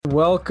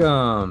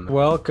Welcome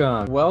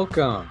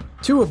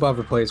to Above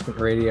Replacement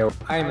Radio.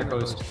 I am your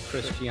host,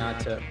 Chris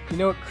Gianta. You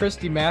know what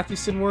Christy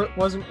Mathewson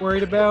wasn't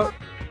worried about?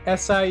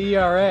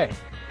 SIERA.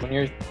 When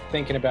you're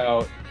thinking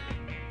about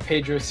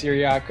Pedro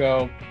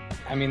Ciriaco,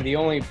 I mean, the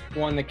only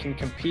one that can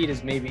compete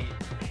is maybe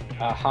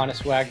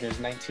Hannes Wagner's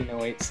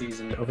 1908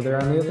 season. Over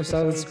there on the other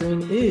side of the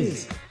screen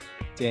is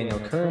Daniel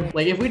Kern.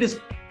 Like, if we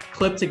just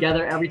clip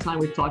together every time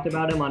we've talked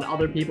about him on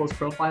other people's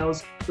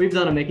profiles, we've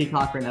done a Mickey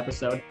Cochran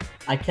episode.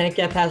 I can't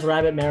get past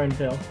Rabbit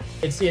Marinville.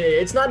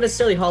 It's not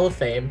necessarily Hall of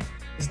Fame.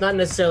 It's not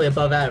necessarily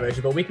above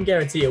average, but we can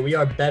guarantee you we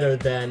are better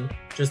than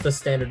just the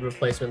standard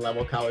replacement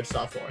level college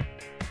sophomore.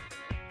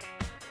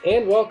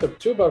 And welcome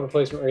to Above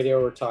Replacement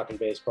Radio. We're talking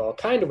baseball,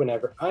 kind of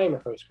whenever. I am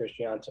your host, Chris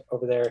Gianta.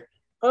 Over there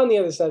on the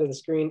other side of the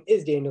screen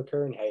is Daniel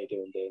Kern. How you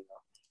doing, Daniel?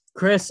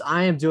 Chris,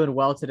 I am doing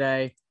well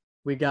today.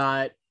 We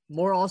got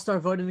more All-Star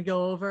voting to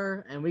go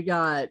over, and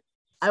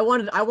I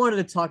wanted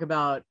to talk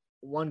about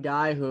one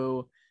guy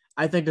who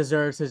I think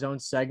deserves his own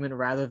segment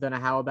rather than a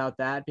how about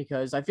that,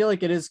 because I feel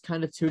like it is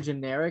kind of too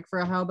generic for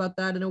a how about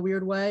that in a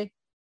weird way.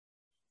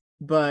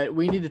 But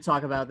we need to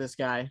talk about this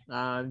guy.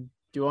 Do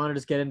you want to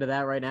just get into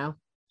that right now?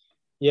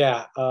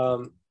 Yeah,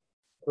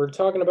 we're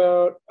talking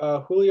about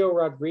Julio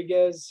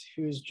Rodriguez,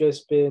 who's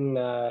just been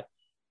out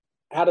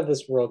of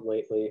this world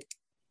lately.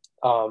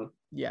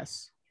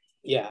 Yes.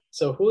 Yeah,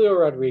 so Julio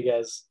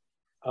Rodriguez,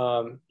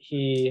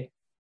 he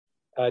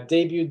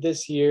debuted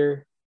this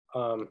year,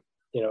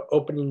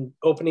 opening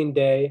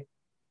day.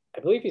 I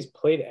believe he's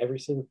played every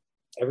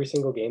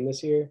single game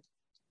this year.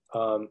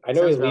 I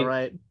know he's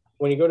right.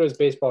 When you go to his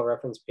baseball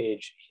reference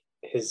page,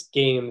 his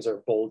games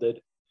are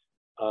bolded.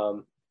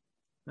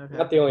 Okay.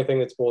 Not the only thing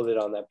that's bolded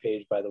on that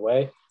page, by the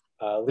way.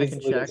 Leads the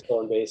league in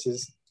stolen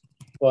bases.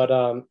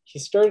 But he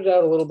started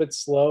out a little bit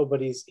slow, but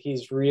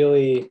he's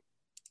really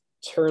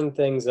turned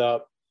things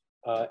up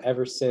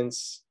ever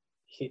since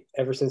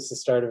the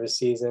start of his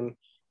season.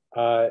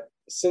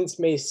 Since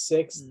May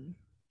 6th,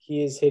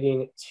 he is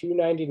hitting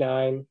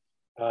 .299,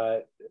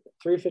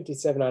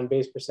 357 on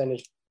base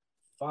percentage,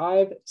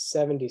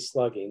 570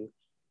 slugging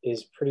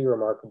is pretty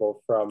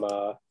remarkable from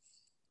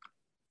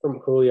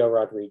Julio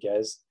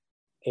Rodriguez.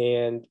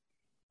 And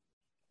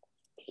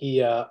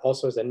he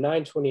also has a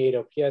 928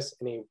 OPS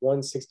and a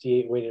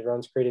 168 weighted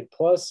runs created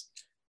plus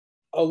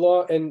a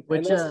lot. And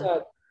that's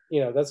not,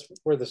 that's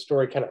where the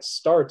story kind of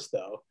starts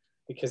though,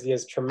 because he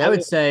has tremendous. I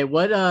would say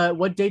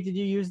what date did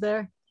you use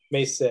there?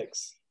 May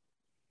 6th.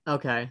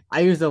 Okay.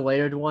 I used a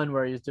layered one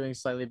where he was doing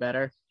slightly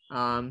better.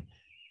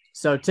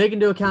 So take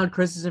into account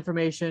Chris's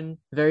information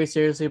very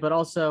seriously, but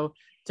also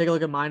take a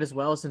look at mine as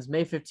well. Since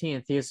May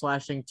 15th, he is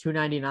slashing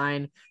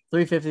 299,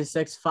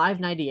 356,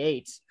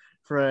 598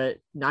 for a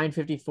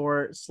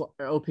 954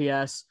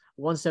 OPS,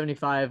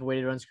 175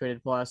 weighted runs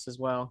created plus as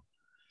well.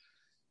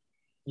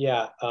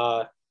 Yeah.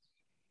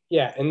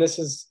 And this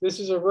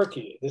is a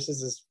rookie. This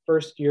is his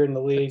first year in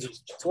the league.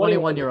 He's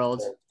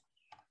 21-year-old.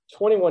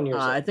 21 years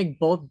old. I think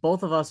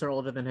both of us are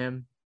older than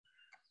him.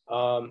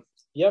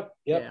 Yep.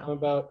 Yeah.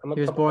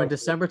 He was born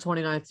December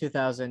 29th,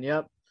 2000.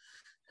 Yep.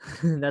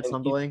 That's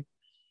humbling.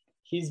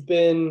 He's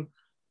been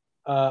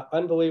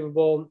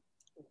unbelievable.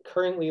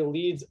 Currently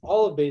leads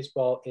all of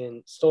baseball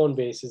in stolen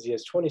bases. He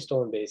has 20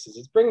 stolen bases.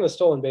 He's bringing the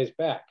stolen base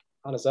back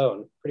on his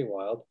own. Pretty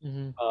wild.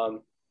 Mm-hmm.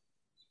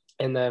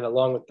 And then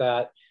along with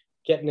that,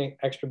 getting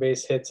extra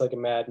base hits like a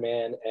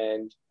madman,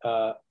 and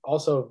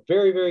also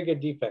very, very good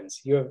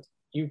defense.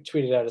 You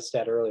tweeted out a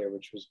stat earlier,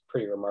 which was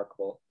pretty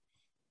remarkable.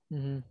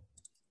 Mm-hmm.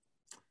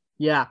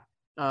 Yeah.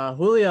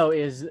 Julio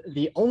is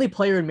the only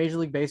player in Major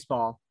League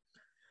Baseball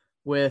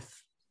with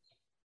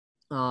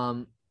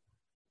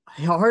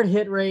hard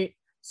hit rate,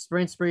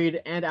 sprint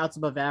speed, and outs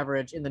above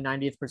average in the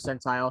 90th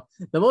percentile.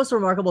 The most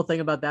remarkable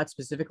thing about that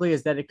specifically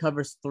is that it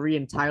covers three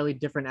entirely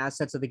different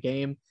assets of the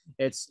game.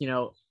 It's,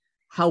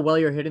 how well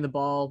you're hitting the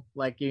ball.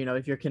 Like,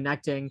 if you're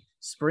connecting,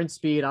 sprint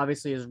speed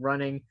obviously is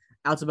running,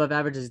 outs above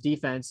average is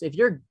defense. If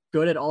you're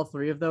good at all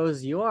three of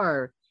those, you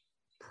are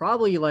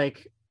probably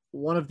like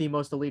one of the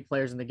most elite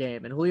players in the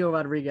game. And Julio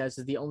Rodriguez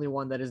is the only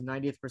one that is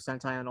 90th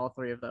percentile on all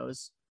three of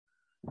those.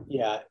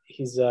 Yeah,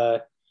 he's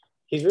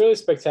really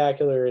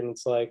spectacular, and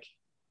it's like,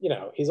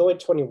 he's only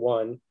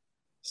 21,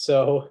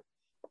 so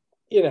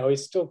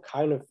he's still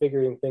kind of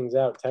figuring things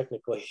out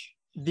technically.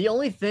 The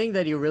only thing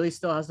that he really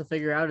still has to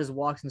figure out is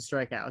walks and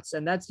strikeouts,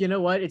 and that's,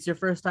 it's your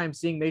first time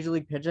seeing Major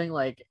League pitching.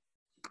 Like,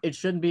 it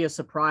shouldn't be a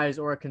surprise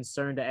or a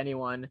concern to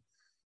anyone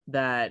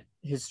that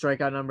his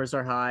strikeout numbers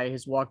are high,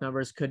 his walk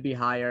numbers could be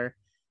higher,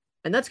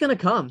 and that's gonna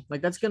come.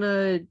 Like, that's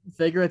gonna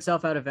figure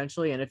itself out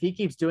eventually. And if he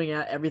keeps doing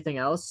everything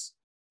else,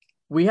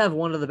 we have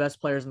one of the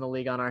best players in the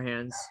league on our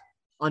hands,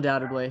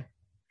 undoubtedly.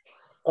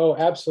 Oh,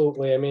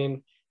 absolutely. I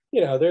mean,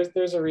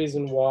 there's a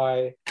reason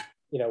why,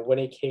 when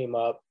he came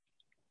up,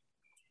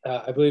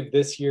 I believe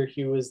this year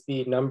he was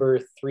the number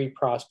 3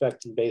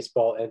 prospect in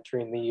baseball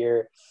entering the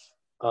year.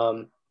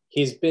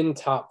 He's been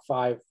top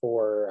 5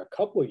 for a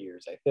couple of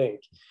years, I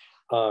think.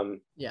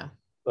 Yeah.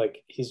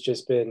 Like, he's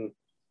just been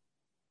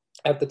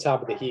at the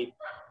top of the heap.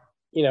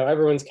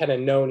 Everyone's kind of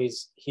known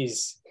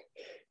he's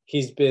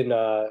been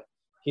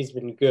he's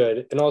been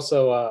good. And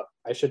also,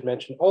 I should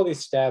mention all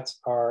these stats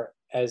are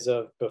as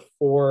of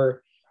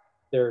before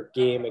their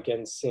game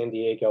against San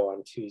Diego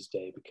on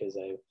Tuesday, because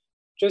I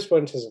just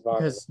went to Zavon.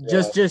 Because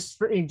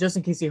just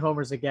in case he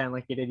homers again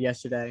like he did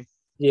yesterday.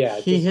 Yeah,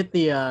 he hit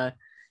the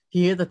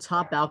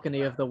top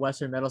balcony of the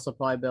Western Metal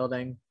Supply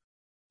building.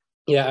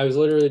 Yeah, I was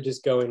literally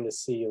just going to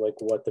see like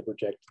what the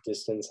projected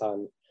distance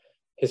on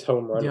his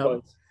home run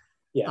was.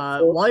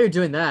 Yeah. While you're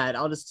doing that,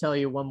 I'll just tell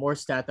you one more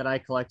stat that I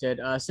collected.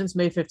 Since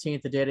May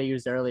 15th, the data I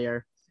used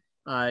earlier,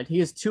 he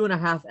has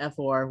 2.5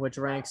 FOR, which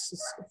ranks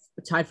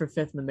tied for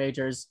 5th in the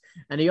majors.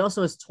 And he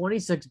also has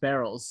 26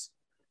 barrels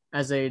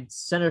as a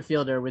center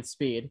fielder with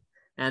speed.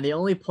 And the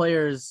only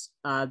players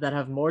that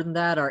have more than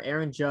that are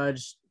Aaron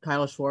Judge,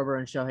 Kyle Schwarber,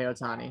 and Shohei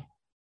Ohtani.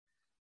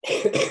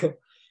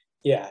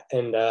 Yeah,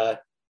 and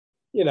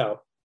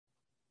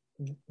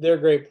they're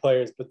great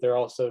players, but they're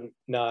also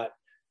not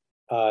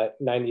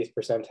 90th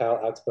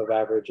percentile outs above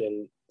average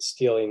and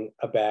stealing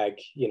a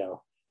bag,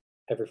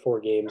 every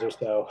 4 games or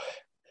so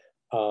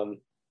on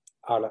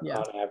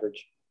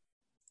average.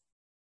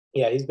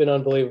 Yeah, he's been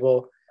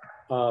unbelievable.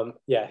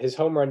 His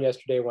home run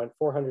yesterday went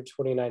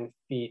 429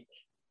 feet,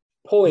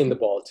 pulling the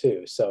ball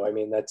too. So, I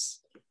mean,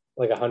 that's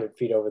like 100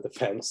 feet over the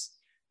fence.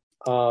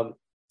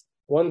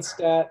 One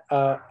stat,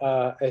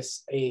 a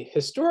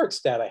historic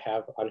stat I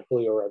have on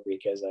Julio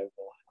Rodriguez,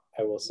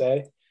 I will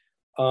say.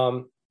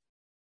 Julio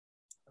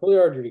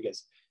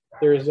Rodriguez,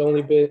 there's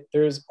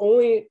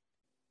only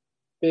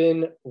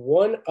been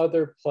one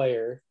other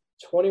player,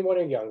 21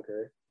 or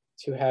younger,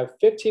 to have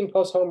 15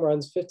 plus home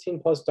runs, 15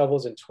 plus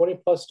doubles, and 20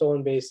 plus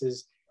stolen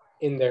bases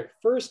in their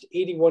first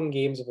 81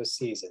 games of a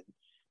season.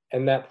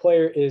 And that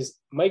player is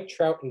Mike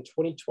Trout in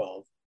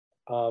 2012,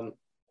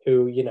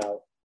 who,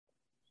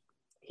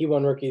 he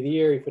won Rookie of the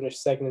Year. He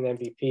finished second in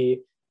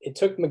MVP. It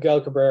took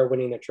Miguel Cabrera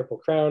winning the Triple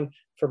Crown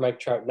for Mike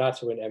Trout not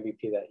to win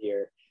MVP that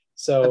year.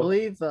 So I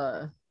believe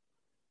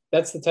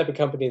that's the type of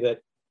company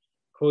that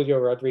Julio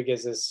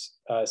Rodriguez is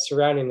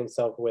surrounding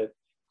himself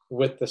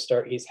with the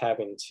start he's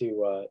having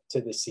to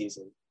this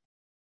season.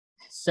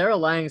 Sarah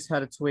Langs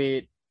had a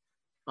tweet.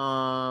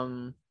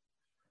 I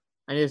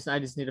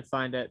just need to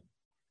find it.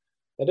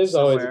 That is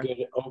somewhere. Always a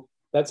good. Oh,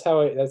 that's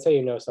how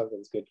you know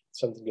something's good.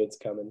 Something good's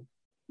coming.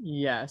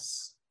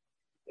 Yes.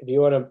 If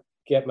you want to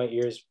get my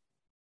ears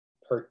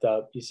perked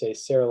up, you say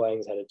Sarah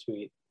Langs had a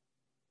tweet.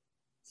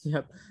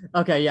 Yep.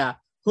 Okay. Yeah.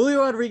 Julio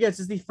Rodriguez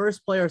is the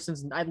first player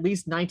since at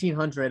least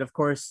 1900. Of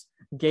course,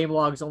 game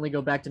logs only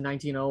go back to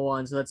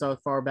 1901, so that's how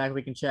far back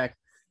we can check.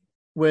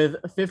 With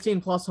 15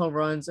 plus home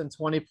runs and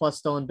 20 plus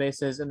stolen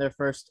bases in their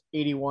first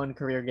 81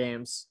 career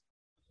games.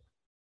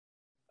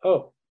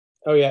 Oh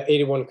yeah,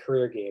 81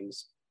 career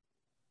games.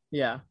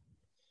 Yeah.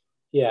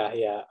 Yeah.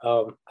 I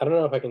don't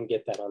know if I can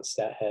get that on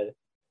StatHead.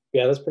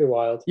 Yeah, that's pretty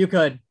wild. You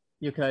could.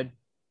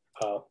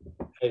 Oh,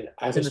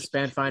 it's in the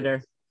span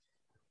finder.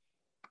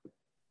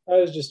 I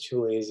was just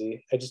too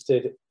lazy. I just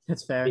did.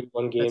 That's fair.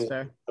 81 games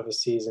of a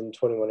season,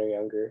 21 or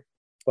younger.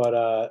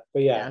 But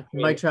yeah. I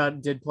mean, Mike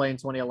Trout did play in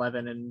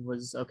 2011 and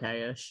was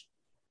okay-ish.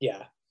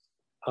 Yeah.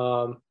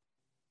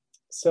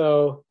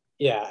 So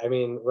yeah, I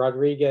mean,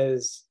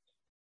 Rodriguez,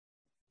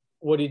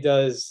 what he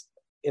does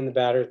in the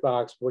batter's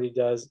box, what he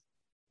does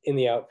in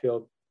the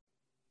outfield,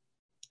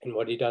 and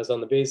what he does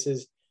on the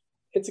bases,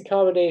 it's a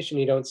combination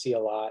you don't see a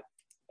lot,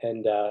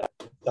 and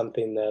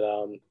something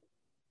that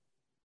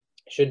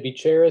should be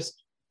cherished.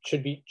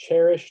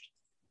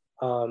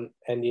 And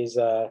he's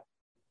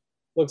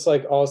looks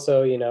like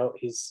also,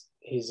 he's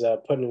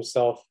putting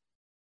himself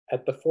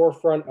at the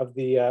forefront of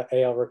the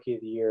AL Rookie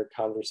of the Year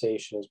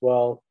conversation as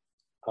well.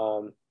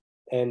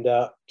 And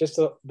just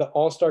the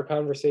all-star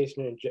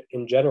conversation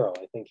in general.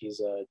 I think he's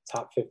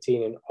top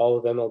 15 in all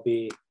of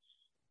MLB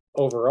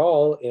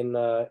overall in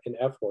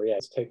F4. Yeah,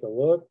 let's take a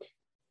look.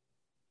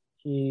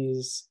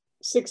 He's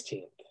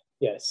 16th.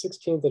 Yeah,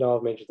 16th in all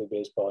of Major League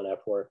Baseball in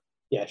F4.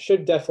 Yeah,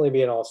 should definitely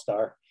be an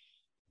all-star.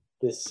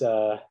 This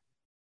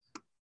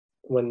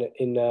when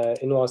in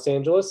Los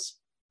Angeles.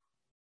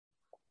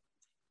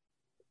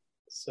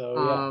 So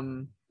yeah.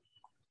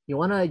 You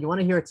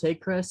wanna hear a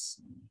take, Chris?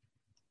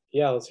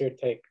 Yeah, let's hear a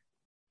take.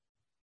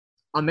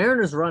 A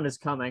Mariners run is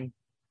coming.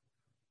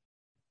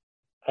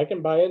 I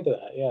can buy into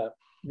that. Yeah.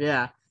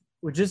 Yeah.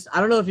 I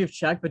don't know if you've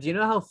checked, but do you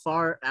know how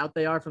far out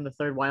they are from the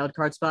third wild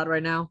card spot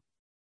right now?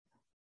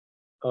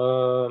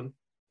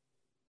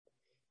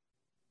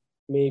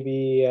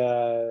 Maybe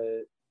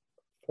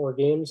 4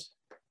 games.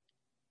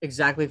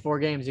 Exactly 4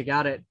 games. You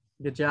got it.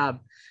 Good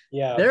job.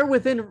 Yeah. They're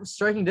within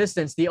striking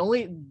distance. They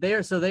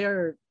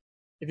are,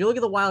 if you look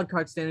at the wild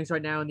card standings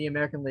right now in the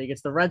American League,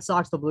 it's the Red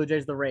Sox, the Blue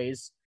Jays, the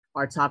Rays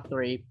are top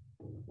 3.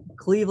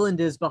 Cleveland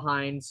is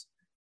behind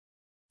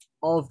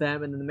all of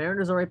them, and then the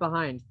Mariners are right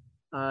behind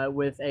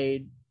with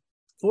a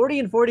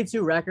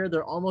 40-42 record.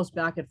 They're almost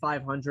back at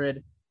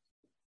 500.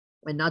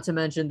 And not to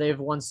mention, they've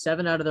won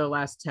 7 out of their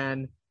last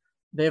 10.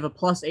 They have a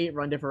 +8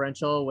 run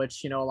differential,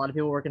 which, a lot of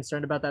people were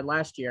concerned about that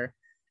last year.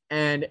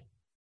 And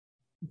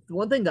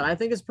one thing that I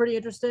think is pretty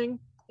interesting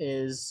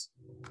is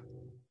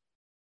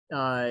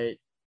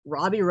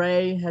Robbie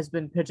Ray has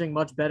been pitching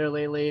much better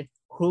lately.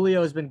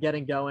 Julio has been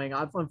getting going.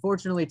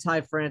 Unfortunately,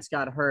 Ty France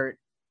got hurt,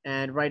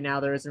 and right now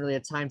there isn't really a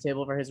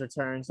timetable for his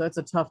return. So that's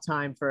a tough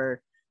time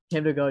for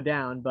him to go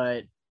down.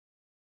 But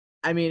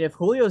I mean, if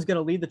Julio is going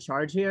to lead the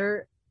charge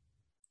here,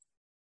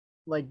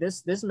 like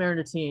this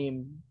Mariner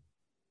team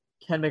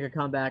can make a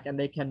comeback and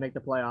they can make the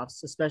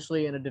playoffs,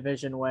 especially in a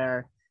division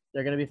where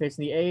they're going to be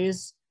facing the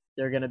A's.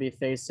 They're going to be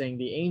facing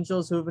the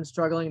Angels, who have been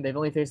struggling. They've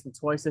only faced them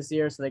twice this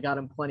year, so they got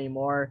them plenty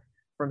more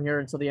from here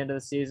until the end of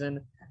the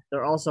season.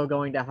 They're also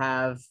going to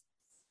have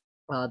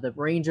the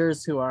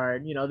Rangers, who are,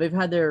 they've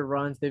had their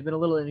runs. They've been a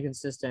little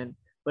inconsistent,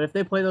 but if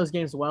they play those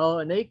games well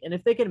and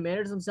if they can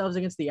manage themselves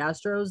against the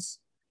Astros,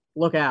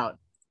 look out.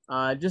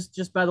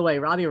 Just by the way,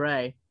 Robbie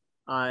Ray,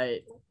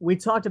 we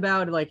talked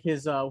about like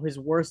his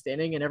worst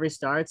inning in every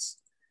starts,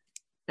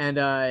 and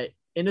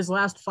in his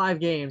last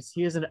 5 games,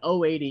 he has an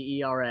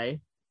 0.80 ERA.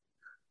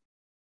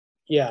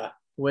 Yeah,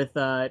 with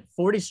 40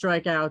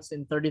 strikeouts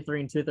in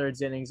 33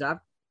 2/3 innings.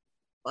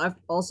 I've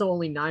also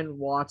only 9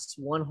 walks,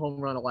 1 home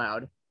run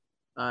allowed.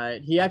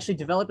 He actually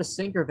developed a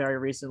sinker very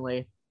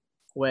recently,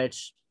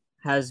 which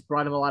has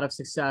brought him a lot of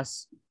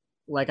success,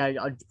 like I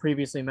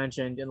previously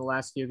mentioned in the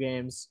last few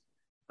games.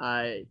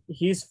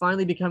 He's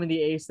finally becoming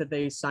the ace that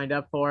they signed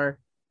up for.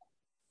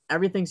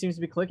 Everything seems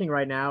to be clicking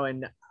right now,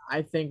 and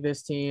I think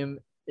this team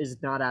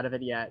is not out of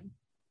it yet.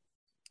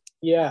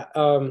 Yeah,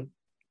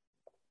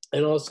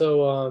 and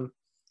also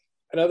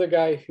another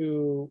guy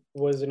who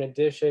was an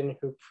addition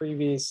who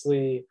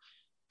previously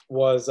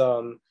was,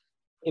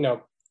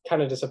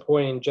 kind of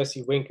disappointing,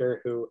 Jesse Winker,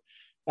 who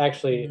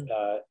actually,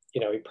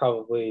 he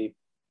probably,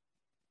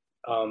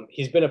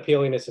 he's been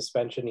appealing to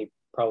suspension. He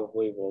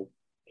probably will,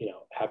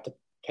 have to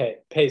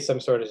pay some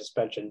sort of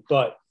suspension.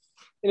 But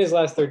in his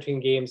last 13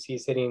 games,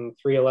 he's hitting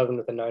 .311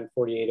 with a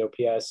 .948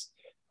 OPS.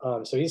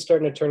 So he's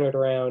starting to turn it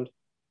around,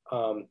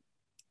 and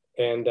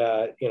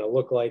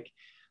looked like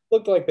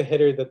the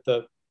hitter that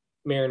the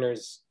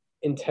Mariners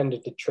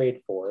intended to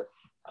trade for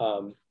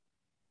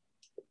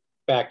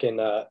back in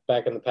the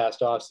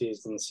past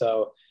offseason.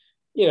 So,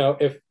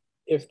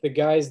 if the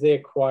guys they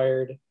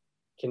acquired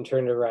can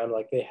turn it around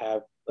like they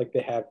have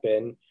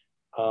been,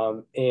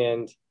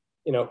 and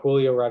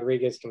Julio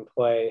Rodriguez can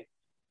play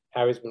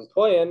how he's been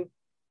playing,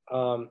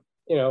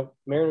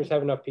 Mariners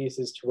have enough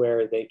pieces to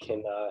where they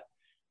can,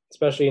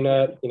 especially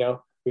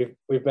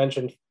we've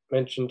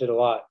mentioned it a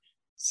lot.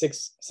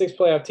 Six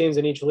playoff teams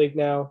in each league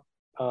now,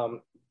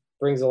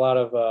 brings a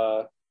lot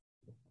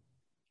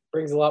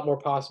more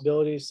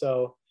possibilities.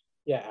 So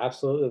yeah,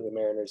 absolutely, the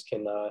Mariners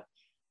can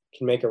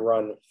make a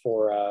run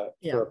for a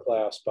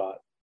playoff spot.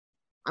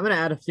 I'm gonna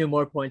add a few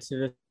more points to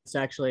this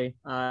actually.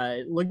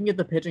 Looking at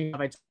the pitching,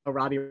 I told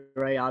Robbie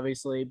Ray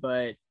obviously,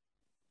 but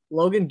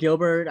Logan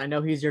Gilbert, I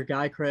know he's your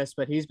guy, Chris,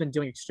 but he's been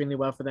doing extremely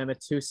well for them at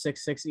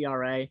 2.66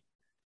 ERA,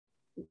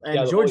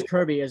 and George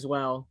Kirby as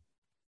well.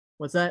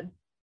 What's that?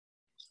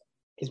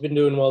 He's been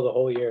doing well the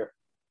whole year.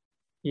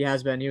 He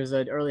has been. He was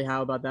an early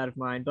how about that of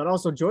mine. But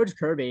also George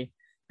Kirby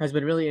has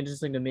been really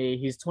interesting to me.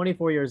 He's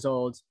 24 years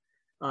old.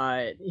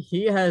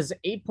 He has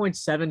 8.7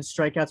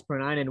 strikeouts per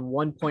 9 and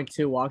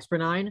 1.2 walks per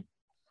 9,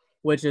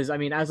 which is,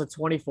 as a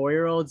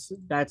 24-year-old,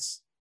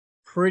 that's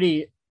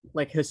pretty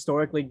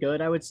historically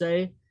good, I would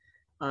say.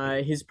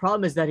 His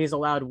problem is that he's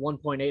allowed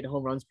 1.8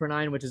 home runs per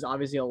 9, which is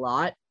obviously a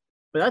lot,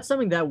 but that's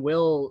something that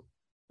will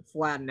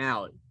flatten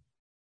out.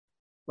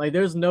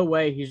 There's no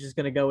way he's just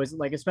going to go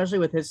especially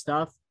with his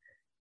stuff,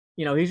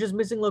 he's just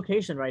missing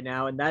location right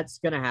now, and that's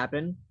going to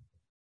happen.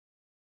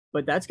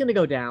 But that's going to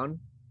go down.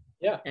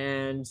 Yeah.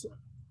 And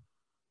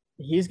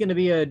he's going to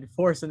be a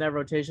force in that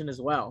rotation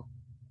as well.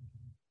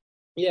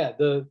 Yeah,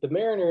 the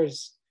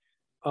Mariners,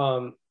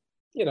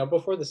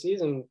 before the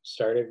season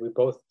started, we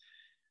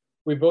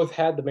both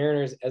had the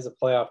Mariners as a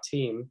playoff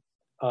team.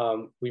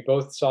 We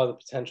both saw the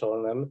potential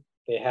in them.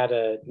 They had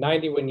a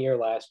 90-win year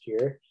last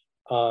year.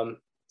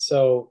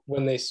 So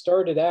when they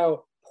started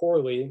out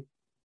poorly,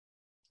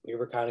 we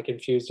were kind of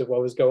confused at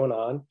what was going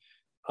on.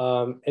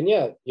 And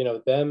yeah,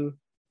 them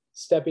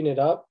stepping it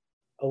up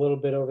a little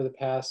bit over the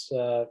past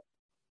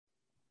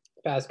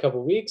couple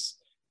of weeks.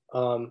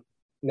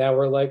 Now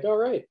we're like, all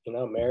right,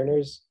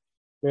 Mariners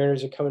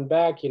are coming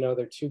back.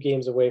 They're 2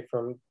 games away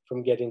from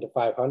getting to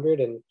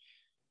 500, and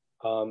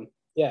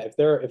if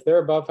they're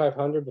above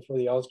 500 before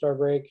the All-Star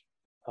break,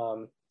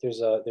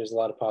 there's a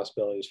lot of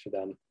possibilities for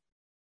them.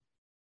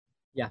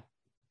 Yeah.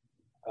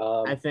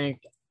 I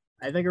think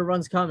a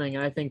run's coming,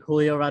 and I think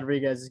Julio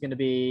Rodriguez is going to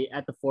be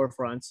at the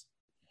forefront.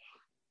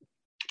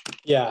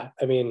 Yeah,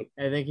 I think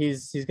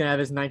he's going to have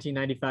his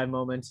 1995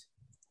 moment.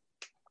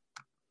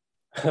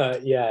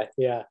 Yeah.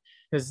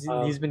 Because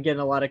he's been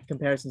getting a lot of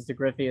comparisons to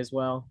Griffey as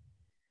well.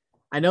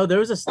 I know there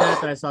was a stat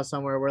that I saw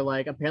somewhere where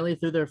apparently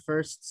through their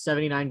first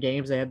 79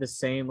 games, they had the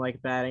same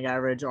batting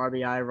average,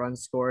 RBI,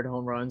 runs scored,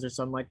 home runs, or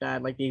something like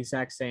that, the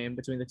exact same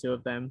between the two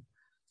of them.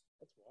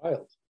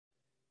 That's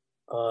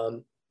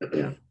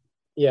wild.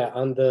 Yeah,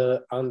 on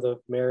the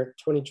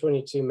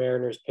 2022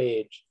 Mariners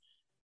page,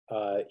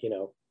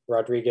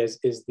 Rodriguez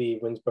is the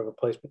wins above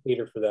replacement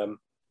leader for them.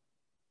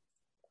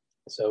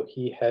 So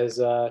he has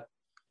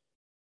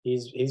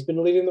he's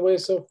been leading the way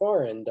so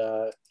far, and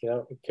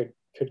it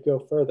could go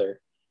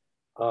further.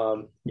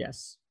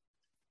 Yes.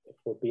 If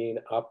we're being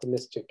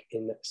optimistic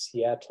in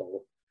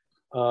Seattle.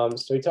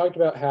 So we talked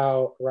about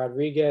how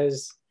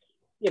Rodriguez,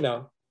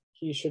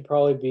 he should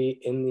probably be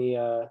in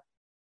the,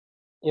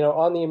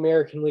 on the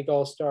American League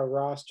All-Star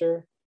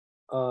roster.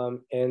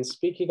 And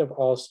speaking of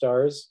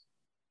All-Stars,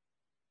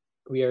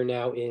 we are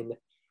now in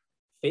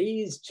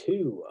phase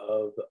 2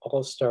 of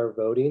All-Star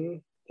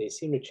voting. They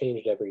seem to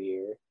change it every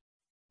year.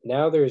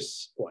 Now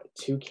there's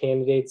 2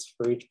 candidates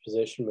for each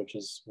position, which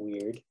is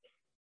weird.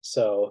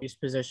 So each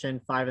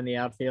position, 5 in the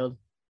outfield.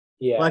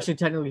 Yeah. Well, actually,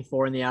 technically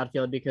 4 in the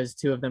outfield because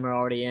 2 of them are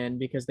already in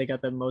because they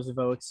got the most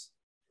votes.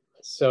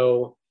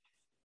 So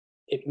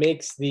it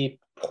makes the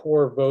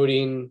poor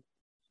voting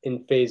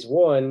in phase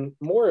 1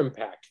 more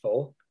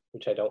impactful,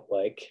 which I don't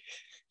like.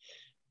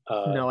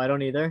 No, I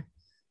don't either.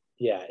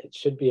 Yeah, it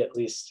should be at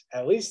least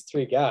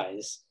 3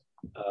 guys.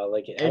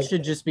 It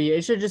should just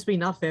be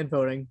not fan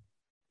voting.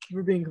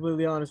 We're being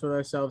completely honest with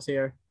ourselves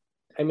here.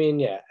 I mean,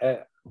 yeah.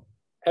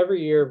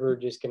 Every year we're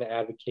just going to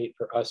advocate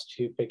for us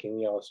 2 picking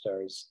the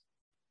All-Stars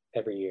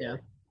every year. Yeah.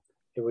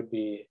 It would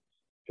be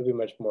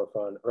much more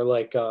fun. Or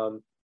like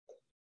Sabermetrics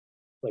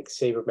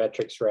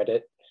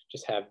Reddit,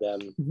 just have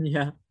them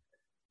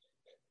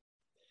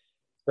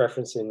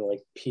referencing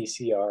like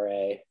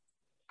PCRA.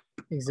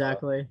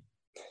 Exactly.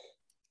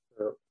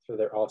 For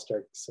their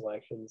All-Star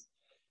selections.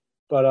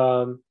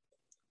 But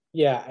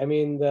yeah, I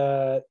mean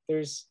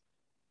there's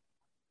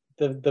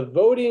the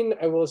voting,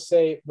 I will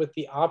say, with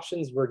the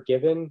options we're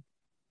given,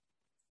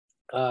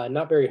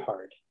 not very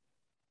hard.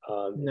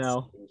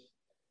 No.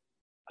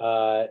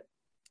 Or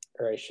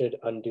I should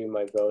undo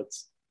my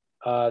votes.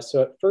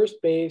 So at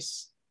first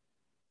base,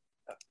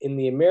 in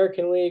the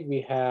American League,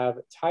 we have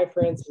Ty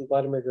France and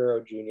Vladimir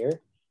Guerrero Jr.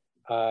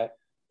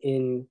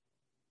 In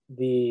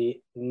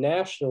the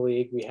National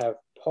League, we have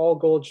Paul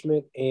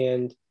Goldschmidt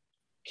and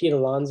Pete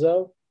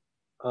Alonso.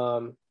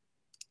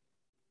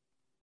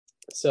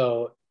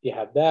 So you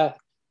have that.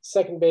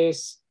 Second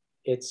base,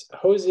 it's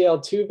Jose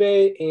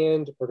Altuve,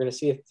 and we're going to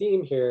see a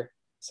theme here,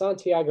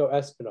 Santiago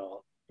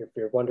Espinal. If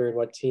you're wondering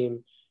what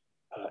team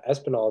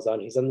Espinal is on,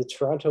 he's on the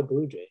Toronto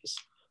Blue Jays.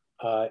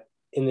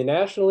 In the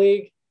National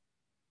League,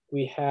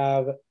 we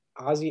have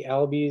Ozzie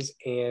Albies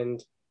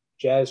and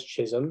Jazz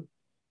Chisholm.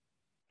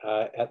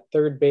 At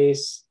third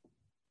base,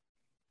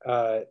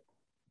 in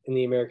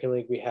the American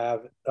League, we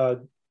have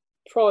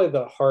probably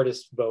the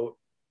hardest vote,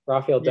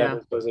 Rafael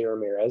Devers, Jose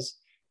Ramirez.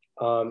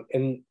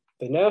 In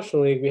the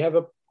National League, we have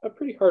a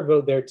pretty hard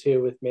vote there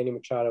too, with Manny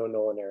Machado and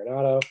Nolan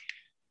Arenado.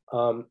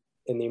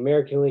 In the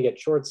American League at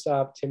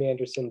shortstop, Tim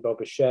Anderson, Bo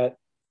Bichette.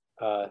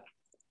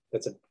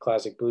 That's a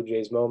classic Blue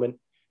Jays moment.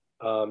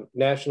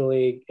 National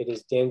League, it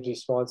is Dansby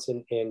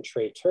Swanson and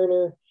Trey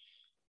Turner.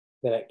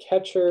 Then at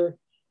catcher,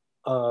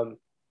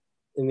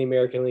 in the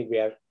American League, we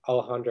have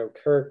Alejandro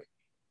Kirk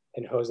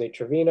and Jose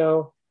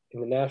Trevino.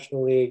 In the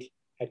National League,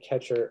 at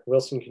catcher,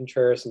 Wilson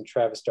Contreras and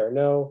Travis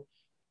d'Arnaud.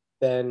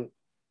 Then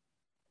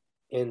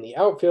in the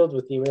outfield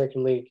with the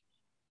American League,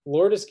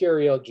 Lourdes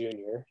Gurriel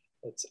Jr.,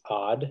 that's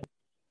odd,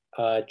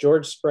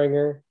 George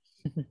Springer,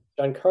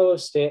 Giancarlo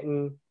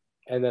Stanton,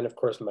 and then, of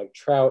course, Mike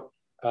Trout.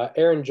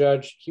 Aaron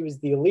Judge, he was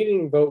the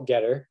leading vote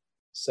getter,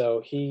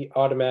 so he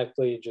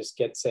automatically just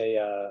gets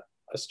a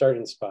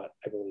starting spot,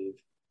 I believe.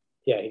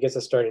 Yeah, he gets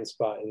a starting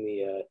spot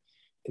in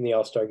the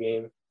All-Star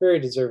game, very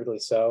deservedly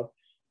so.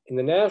 In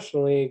the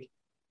National League,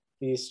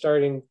 the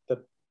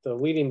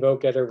leading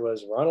vote getter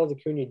was Ronald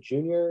Acuna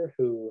Jr.,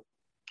 who,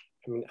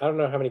 I mean, I don't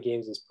know how many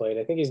games he's played.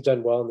 I think he's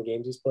done well in the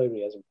games he's played, but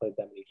he hasn't played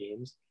that many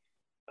games.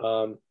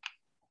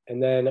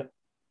 And then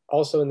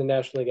also in the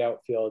National League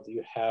outfield,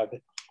 you have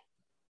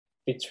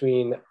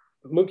between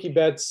Mookie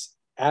Betts,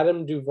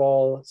 Adam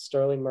Duvall,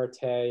 Starling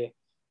Marte,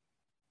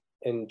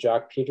 and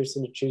Jock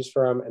Peterson to choose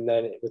from. And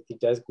then with the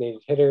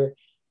designated hitter,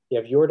 you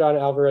have Yordan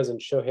Alvarez and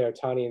Shohei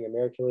Ohtani in the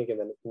American League, and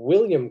then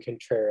William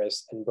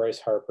Contreras and Bryce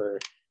Harper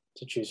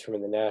to choose from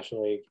in the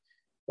National League.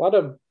 A lot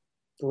of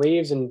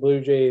Braves and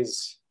Blue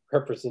Jays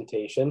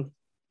representation.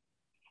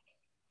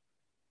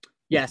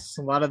 Yes,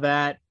 a lot of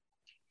that.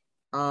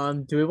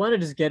 Do we want to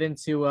just get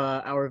into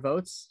our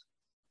votes?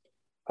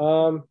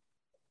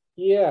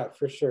 Yeah,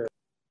 for sure.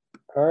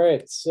 All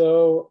right,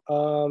 so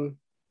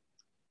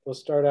we'll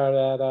start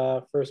out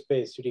at first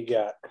base. Who do you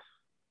got?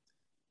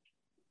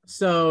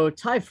 So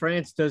Ty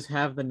France does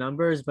have the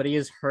numbers, but he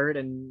is hurt,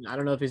 and I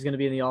don't know if he's going to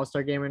be in the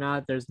All-Star game or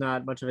not. There's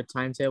not much of a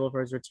timetable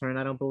for his return,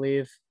 I don't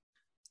believe.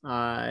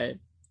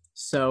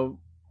 So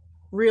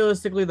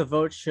realistically, the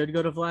vote should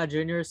go to Vlad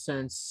Jr.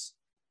 since,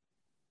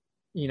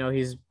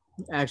 he's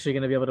actually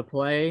going to be able to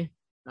play.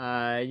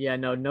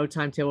 No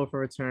timetable for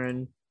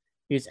return.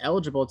 He's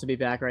eligible to be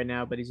back right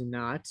now, but he's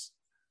not.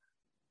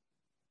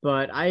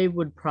 But I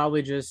would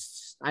probably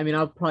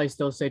I'll probably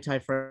still say Ty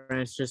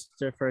France just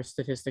for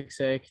statistics'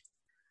 sake.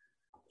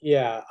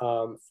 Yeah,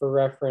 for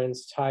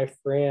reference, Ty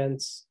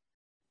France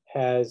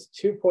has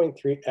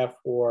 2.3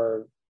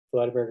 F4.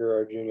 Vladimir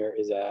Guerrero Jr.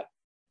 is at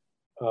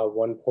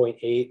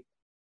 1.8.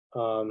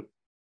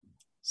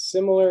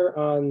 Similar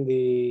on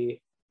the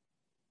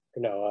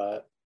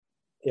no,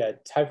 yeah,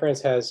 Ty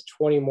France has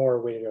 20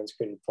 more weighted runs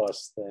created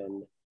plus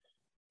than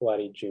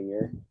Vladdy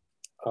Jr.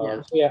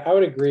 So yeah, I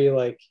would agree.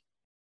 Like,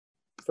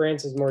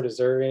 France is more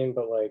deserving,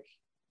 but like,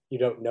 you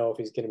don't know if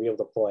he's going to be able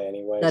to play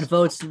anyway. That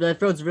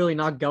vote's really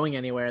not going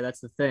anywhere. That's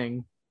the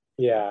thing.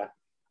 Yeah.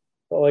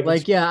 But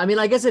like yeah, I mean,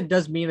 I guess it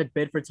does mean a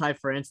bit for Ty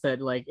France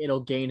that like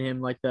it'll gain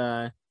him like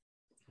because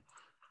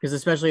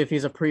especially if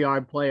he's a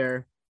pre-arb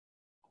player,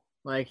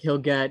 like he'll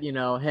get, you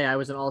know, hey, I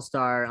was an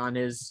all-star on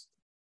his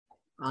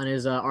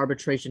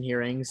arbitration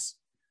hearings.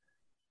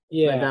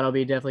 Yeah. Like, that'll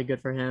be definitely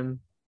good for him.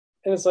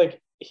 And it's like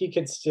he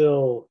could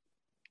still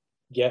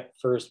get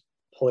first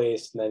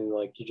place, and then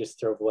like you just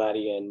throw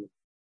Vladdy in.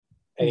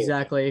 Anyway.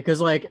 Exactly,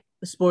 because like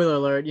spoiler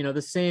alert, you know,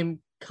 the same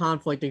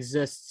conflict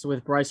exists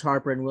with Bryce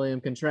Harper and William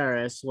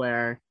Contreras,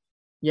 where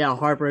yeah,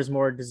 Harper is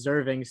more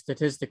deserving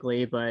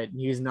statistically, but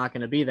he's not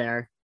going to be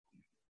there.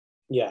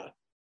 Yeah.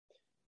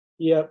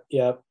 Yep.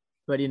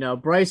 But you know,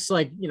 Bryce,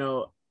 like, you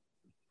know,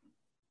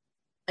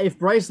 if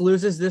Bryce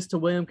loses this to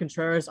William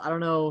Contreras, I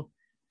don't know.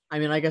 I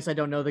mean, I guess I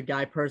don't know the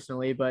guy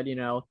personally, but you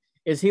know,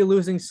 is he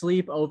losing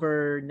sleep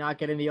over not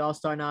getting the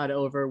All-Star nod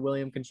over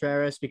William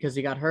Contreras because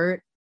he got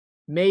hurt?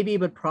 Maybe,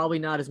 but probably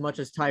not as much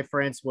as Ty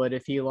France would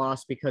if he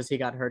lost because he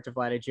got hurt to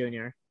Vladdy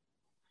Jr.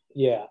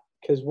 Yeah,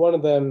 because one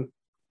of them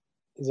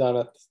is on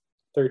a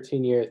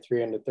 13-year,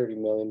 $330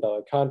 million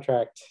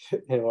contract,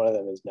 and one of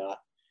them is not.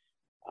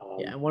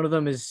 Yeah, and one of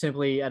them is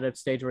simply at a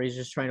stage where he's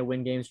just trying to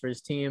win games for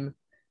his team.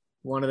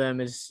 One of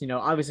them is, you know,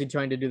 obviously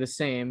trying to do the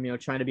same, you know,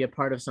 trying to be a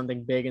part of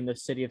something big in the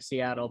city of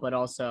Seattle, but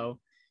also,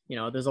 you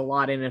know, there's a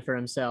lot in it for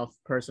himself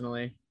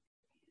personally.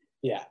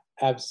 Yeah,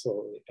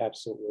 absolutely.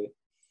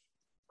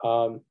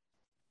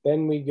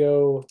 Then we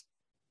go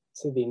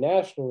to the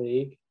National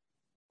League,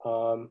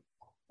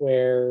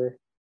 where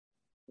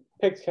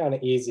pick's kind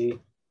of easy.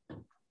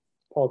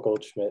 Paul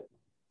Goldschmidt.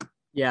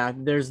 Yeah,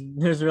 there's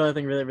really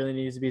nothing really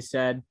needs to be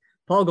said.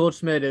 Paul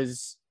Goldschmidt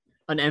is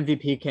an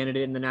MVP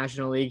candidate in the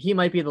National League. He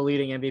might be the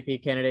leading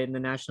MVP candidate in the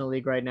National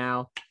League right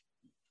now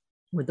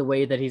with the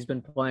way that he's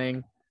been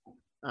playing.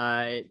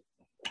 No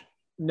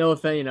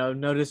offense, you know,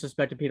 no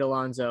disrespect to Pete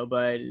Alonso,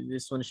 but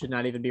this one should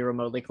not even be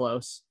remotely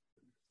close.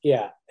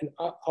 Yeah, and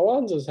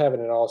Alonso's having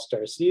an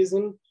all-star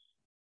season,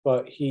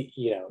 but he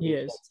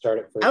is. Start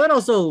it first. I would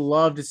also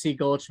love to see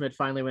Goldschmidt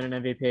finally win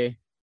an MVP.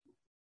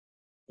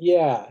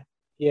 Yeah.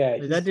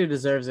 Like, that dude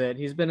deserves it.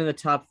 He's been in the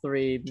top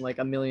 3 like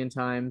a million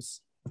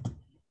times.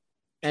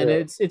 And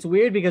it's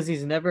weird because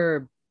he's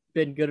never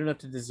been good enough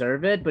to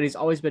deserve it, but he's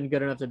always been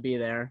good enough to be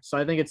there. So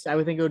I would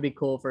think it would be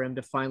cool for him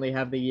to finally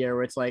have the year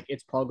where it's like,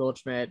 it's Paul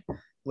Goldschmidt.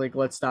 Like,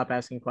 let's stop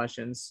asking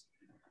questions.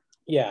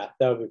 Yeah,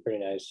 that would be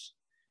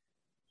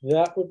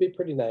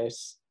pretty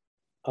nice.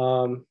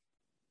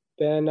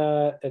 Then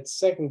at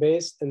second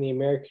base in the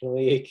American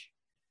League.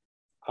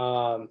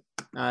 Yeah.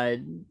 I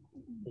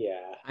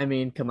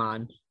mean, come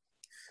on.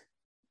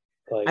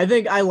 Like, I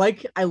think I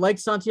like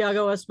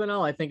Santiago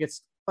Espinal. I think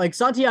it's like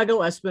Santiago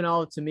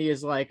Espinal to me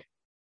is like,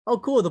 oh,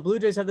 cool. The Blue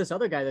Jays have this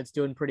other guy that's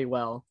doing pretty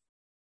well.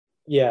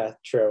 Yeah,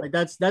 true. Like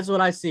that's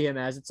what I see him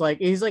as. It's like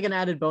he's like an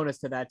added bonus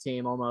to that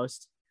team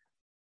almost.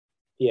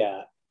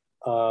 Yeah.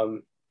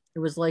 It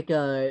was like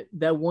that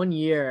 1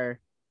 year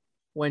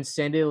when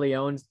Sandy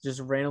Leon just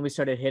randomly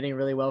started hitting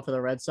really well for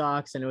the Red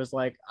Sox, and it was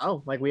like,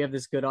 oh, like we have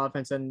this good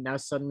offense, and now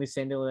suddenly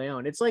Sandy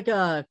Leon. It's like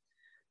to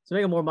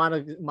make a more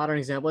modern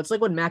example, it's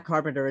like what Matt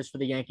Carpenter is for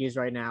the Yankees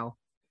right now.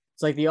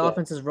 It's like the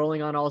offense is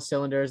rolling on all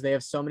cylinders. They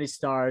have so many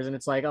stars, and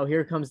it's like, oh,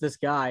 here comes this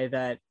guy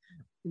that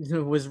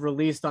was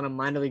released on a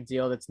minor league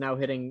deal that's now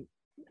in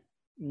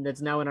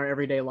our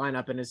everyday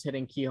lineup and is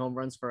hitting key home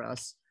runs for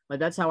us. Like,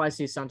 that's how I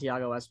see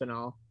Santiago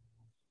Espinal.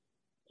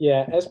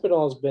 Yeah,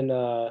 Espinal's been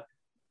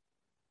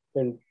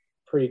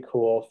pretty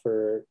cool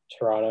for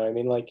Toronto. I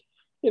mean, like,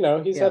 you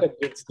know, he's had a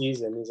good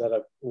season. He's had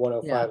a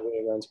 105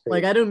 winning runs.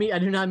 Like, I do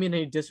not mean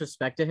any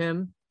disrespect to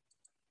him,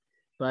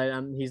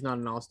 but he's not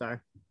an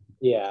all-star.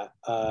 Yeah.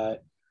 Jose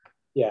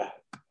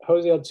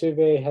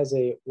Altuve has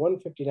a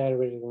 159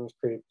 winning runs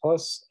created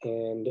plus,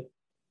 and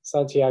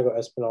Santiago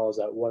Espinal is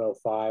at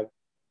 105.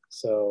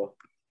 So,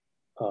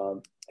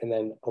 and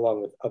then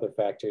along with other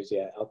factors,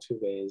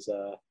 Altuve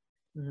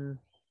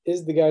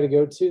is the guy to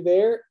go to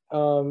there.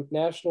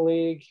 National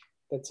League,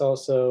 that's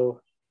also,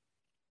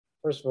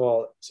 first of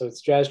all, so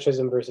it's Jazz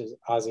Chisholm versus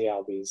Ozzie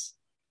Albies.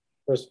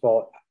 First of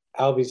all,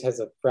 Albies has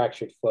a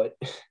fractured foot.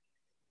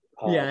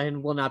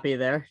 And will not be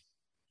there.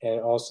 And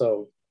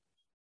also,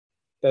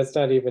 that's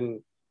not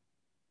even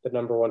the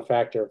number one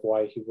factor of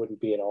why he wouldn't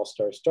be an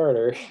all-star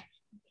starter.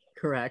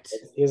 Correct.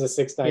 He has a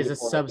 690. He has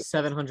a sub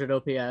 700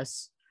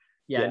 OPS.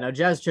 Yeah, no,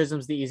 Jazz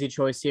Chisholm's the easy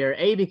choice here.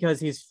 Because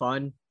he's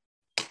fun.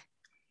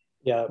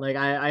 Yeah. Like,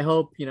 I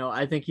hope, you know,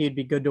 I think he'd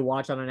be good to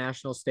watch on a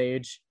national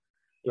stage.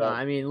 Yeah.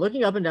 I mean,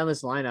 looking up and down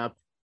this lineup,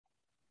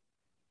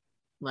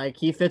 like,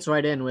 he fits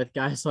right in with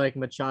guys like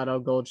Machado,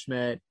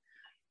 Goldschmidt,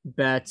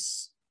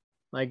 Betts,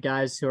 like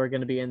guys who are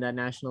going to be in that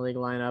National League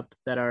lineup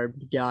that are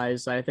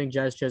guys. I think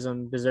Jazz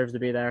Chisholm deserves to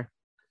be there.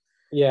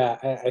 Yeah,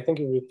 I think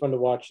it would be fun to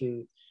watch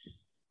in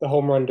the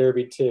home run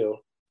derby too.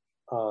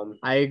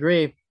 I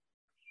agree.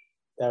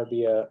 would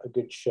be a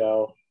good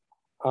show.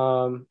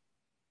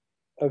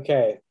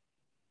 Okay,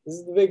 this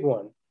is the big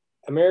one.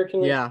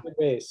 American League third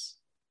base.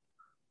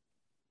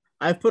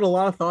 I've put a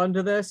lot of thought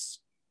into this.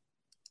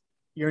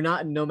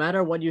 No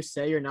matter what you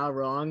say, you're not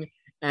wrong.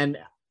 And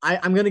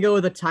I'm going to go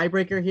with a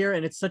tiebreaker here,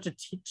 and it's such a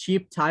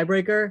cheap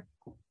tiebreaker,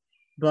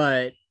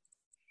 but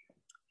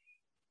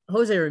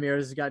Jose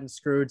Ramirez has gotten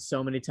screwed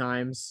so many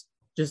times,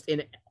 just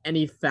in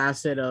any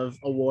facet of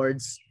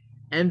awards.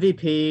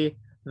 MVP,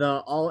 the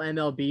all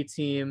MLB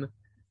team,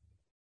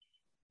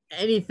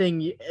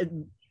 anything,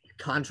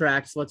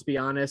 contracts, let's be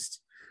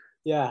honest.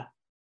 Yeah.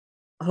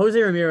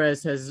 Jose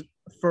Ramirez has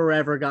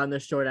forever gotten the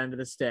short end of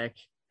the stick.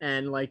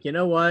 And, like, you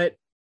know what?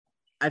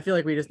 I feel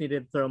like we just need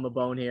to throw him a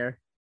bone here.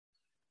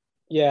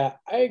 Yeah,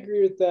 I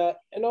agree with that.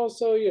 And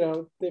also,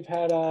 they've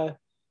had a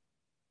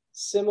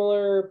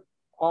similar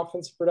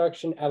offensive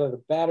production out of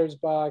the batter's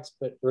box,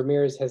 but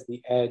Ramirez has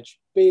the edge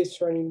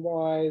base running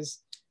wise.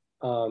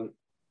 And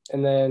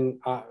then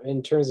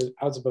in terms of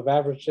outs above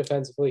average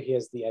defensively, he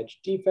has the edge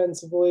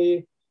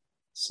defensively.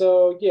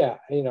 So, yeah,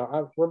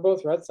 we're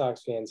both Red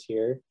Sox fans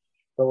here,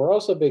 but we're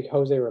also big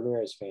Jose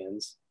Ramirez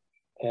fans.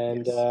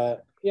 And,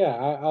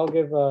 I'll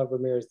give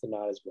Ramirez the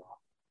nod as well.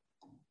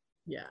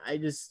 Yeah,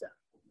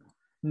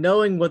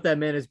 knowing what that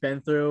man has been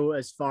through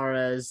as far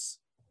as,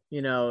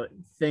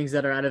 things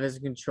that are out of his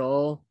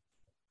control,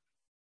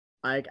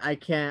 I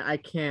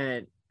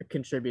can't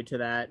contribute to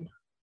that.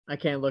 I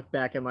can't look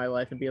back at my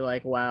life and be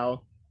like,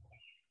 wow,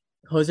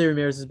 Jose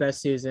Ramirez's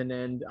best season,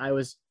 and I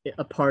was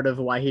a part of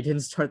why he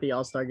didn't start the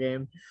All-Star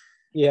game.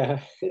 Yeah.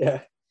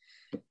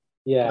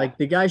 Like,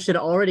 the guy should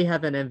already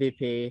have an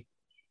MVP.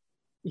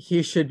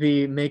 He should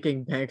be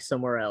making bank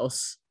somewhere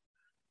else.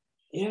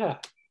 Yeah.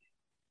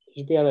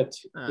 He should be on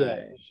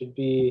should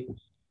be,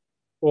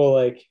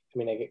 well, should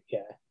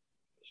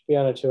be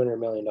on a $200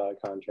 million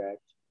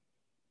contract.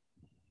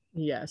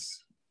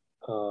 Yes.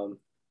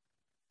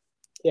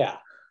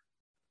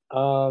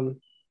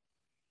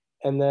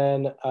 And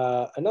then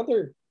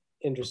another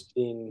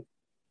interesting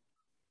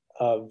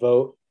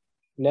vote,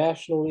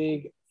 National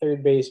League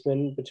third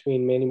baseman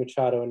between Manny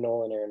Machado and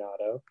Nolan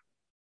Arenado.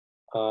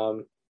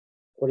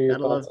 What are your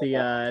thoughts? I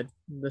love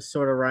the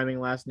sort of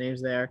rhyming last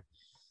names there.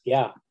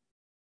 Yeah.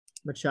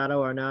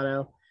 Machado,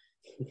 Arenado.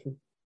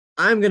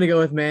 I'm going to go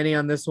with Manny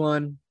on this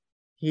one.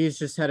 He's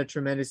just had a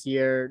tremendous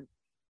year,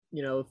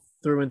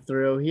 through and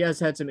through. He has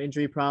had some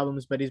injury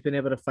problems, but he's been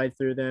able to fight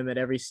through them at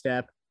every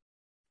step.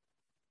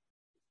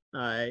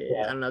 I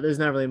don't know. There's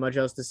not really much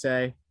else to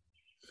say.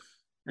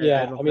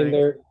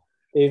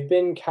 They've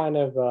been kind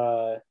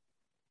of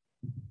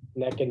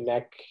neck and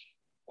neck,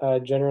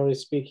 generally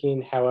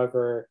speaking.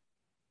 However,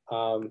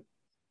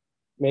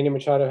 Manny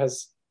Machado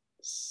has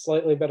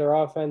slightly better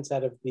offense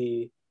out of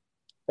the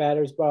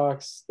batter's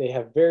box. They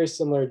have very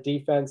similar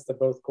defense. They're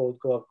both Gold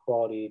Glove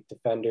quality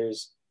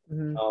defenders.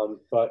 Mm-hmm.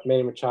 But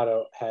Manny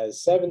Machado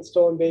has 7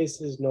 stolen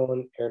bases.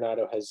 Nolan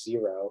Arenado has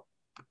 0.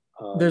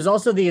 There's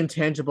also the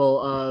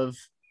intangible of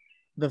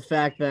the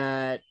fact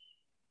that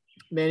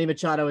Manny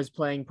Machado is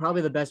playing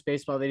probably the best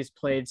baseball that he's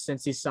played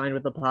since he signed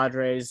with the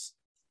Padres,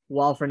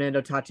 while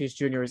Fernando Tatis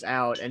Jr. is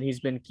out, and he's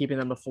been keeping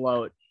them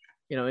afloat,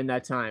 in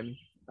that time.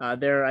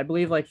 They're, I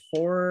believe, 4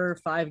 or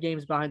 5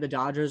 games behind the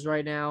Dodgers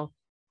right now.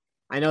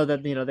 I know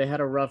that, they had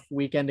a rough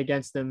weekend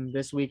against them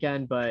this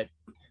weekend, but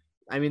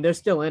I mean, they're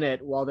still in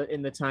it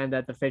in the time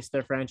that the face of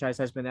their franchise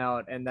has been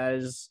out, and that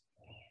is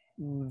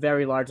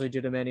very largely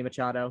due to Manny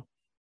Machado.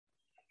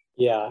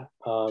 Yeah.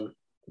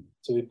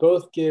 So we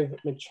both give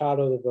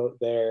Machado the vote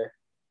there,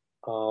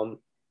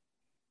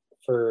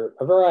 for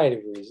a variety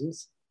of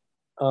reasons.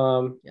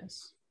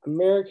 Yes.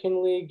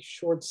 American League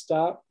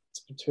shortstop.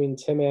 It's between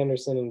Tim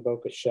Anderson and Bo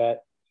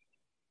Bichette.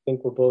 I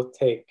think we'll both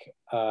take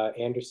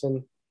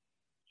Anderson.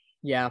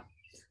 Yeah.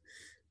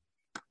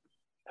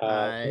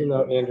 Even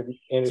though Anderson.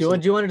 Do you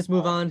want to just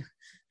move on?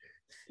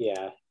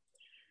 Yeah.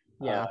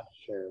 Yeah.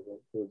 Sure.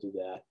 We'll do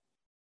that.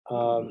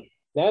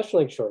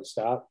 National League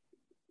shortstop.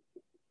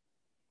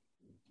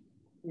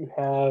 You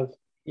have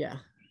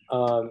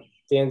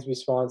Dansby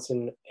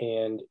Swanson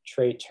and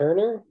Trey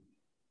Turner.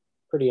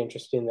 Pretty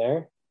interesting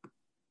there.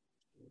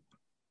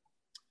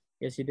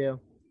 Yes, you do.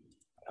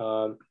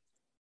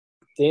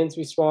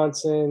 Dansby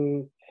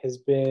Swanson has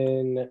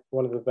been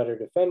one of the better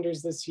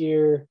defenders this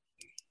year.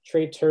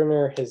 Trey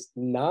Turner has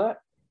not.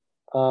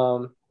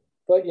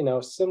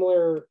 But,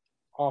 similar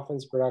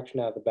offense production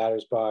out of the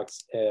batter's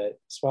box.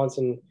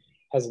 Swanson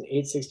has an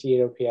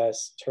 868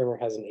 OPS. Turner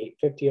has an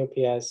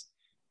 850 OPS.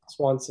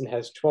 Swanson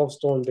has 12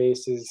 stolen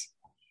bases.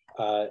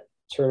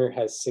 Turner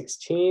has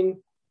 16.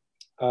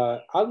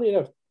 Oddly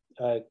enough,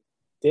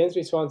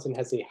 Dansby Swanson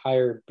has a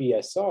higher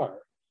BSR,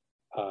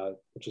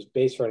 which is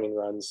base running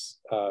runs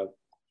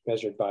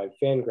measured by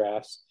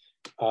Fangraphs,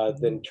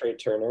 than Trey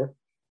Turner.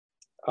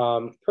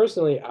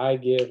 Personally, I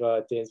give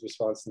Dansby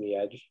Swanson the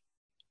edge.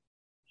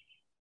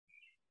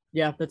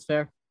 Yeah, that's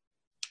fair.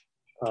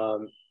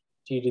 Do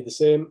you do the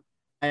same?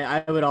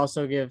 I would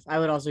also give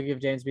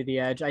Dansby the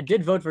edge. I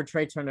did vote for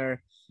Trey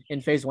Turner in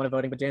phase 1 of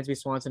voting, but Dansby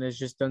Swanson has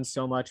just done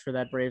so much for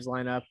that Braves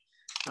lineup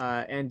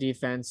and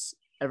defense.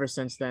 ever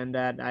since then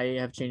that I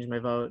have changed my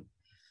vote.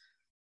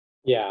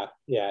 Yeah,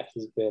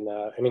 he's been.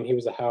 He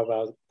was a how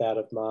about that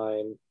of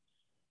mine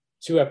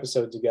 2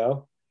 episodes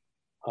ago,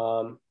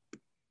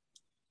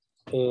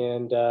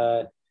 and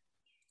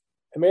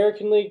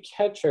American League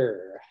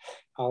catcher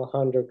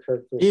Alejandro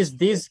Kirk.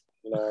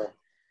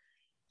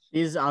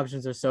 These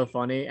options are so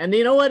funny, and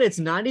you know what? It's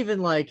not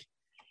even like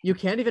you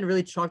can't even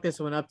really chalk this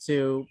one up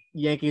to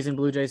Yankees and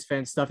Blue Jays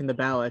fans stuffing the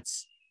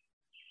ballots.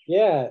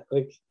 Yeah,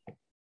 like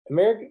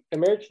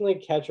American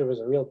League catcher was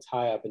a real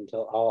tie-up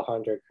until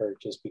Alejandro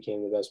Kirk just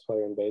became the best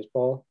player in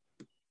baseball.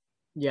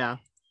 Yeah.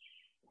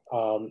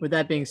 With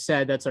that being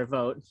said, that's our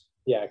vote.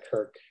 Yeah,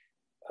 Kirk.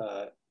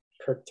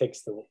 Kirk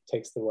takes the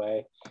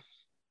way.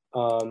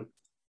 And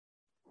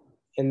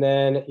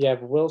then you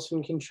have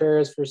Wilson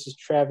Contreras versus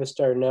Travis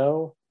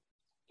d'Arnaud.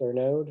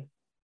 I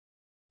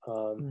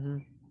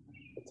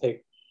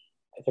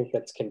think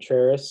that's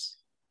Contreras.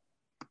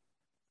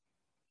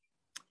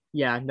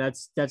 Yeah,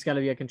 that's got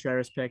to be a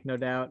Contreras pick, no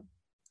doubt.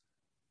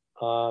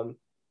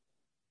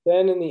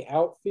 Then in the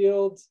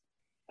outfield,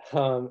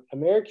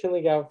 American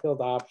League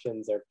outfield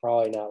options are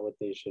probably not what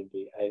they should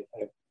be. I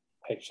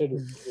should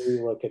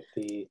relook at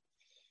the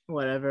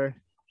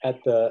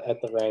at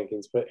the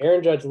rankings, but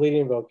Aaron Judge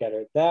leading vote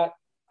getter, that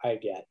I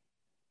get.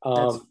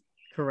 That's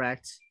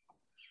correct.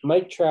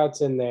 Mike Trout's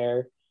in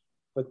there,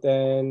 but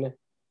then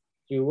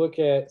you look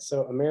at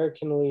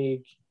American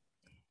League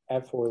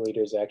F4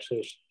 leaders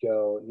actually should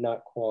go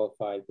not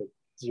qualified, but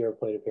 0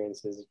 plate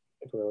appearances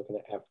if we're looking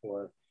at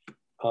F4.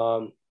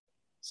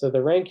 So the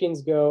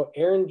rankings go: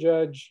 Aaron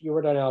Judge,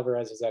 Yordan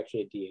Alvarez is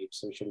actually a DH,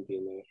 so he shouldn't be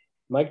in there.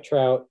 Mike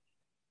Trout,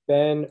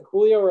 then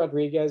Julio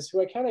Rodriguez,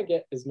 who I kind of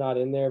get is not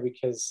in there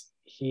because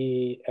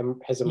he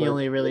has emerged. He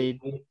only really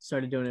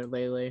started doing it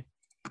lately.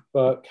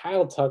 But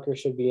Kyle Tucker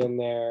should be in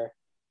there.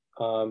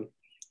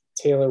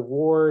 Taylor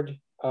Ward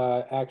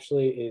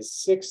actually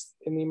is 6th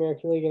in the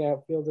American League in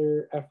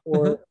outfielder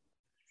F4.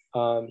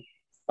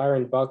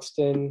 Byron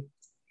Buxton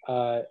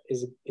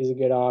is a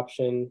good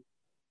option.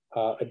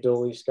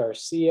 Adolis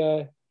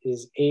Garcia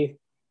is 8th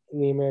in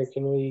the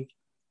American League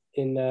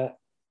in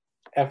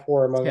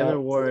F4 among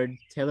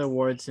Taylor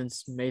Ward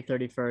since May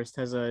 31st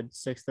has a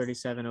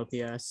 637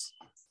 OPS.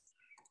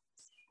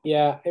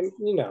 Yeah, and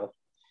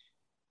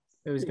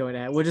it was going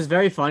at, which is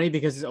very funny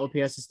because his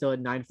OPS is still at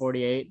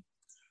 948.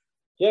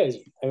 Yeah,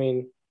 you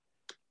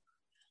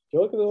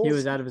look at he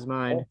was out of his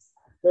mind.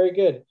 Very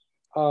good.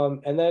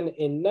 And then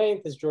in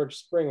 9th is George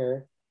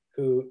Springer,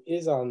 who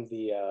is on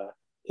the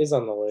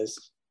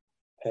list.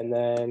 And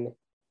then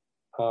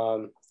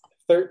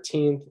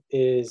 13th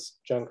is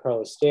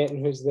Giancarlo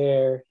Stanton, who's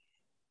there.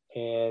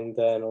 And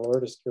then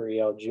Lourdes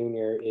Gurriel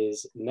Jr.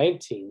 is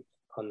 19th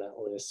on that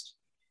list.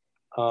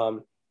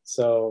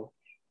 So,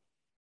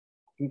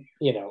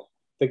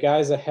 the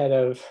guys ahead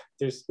of,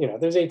 there's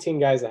 18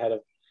 guys ahead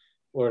of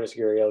Lourdes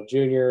Gurriel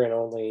Jr. and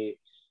only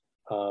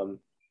 4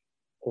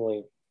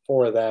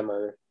 of them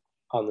are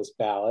on this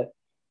ballot.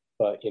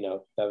 But,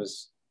 that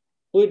was,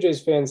 Blue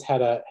Jays fans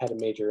had a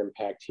major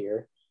impact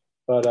here.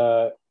 But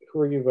who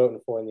are you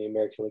voting for in the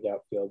American League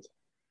outfield?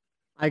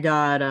 I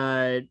got,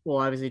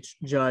 obviously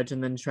Judge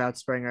and then Trout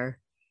Springer.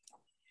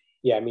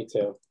 Yeah, me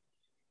too.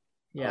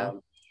 Yeah.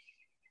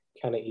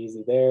 Kind of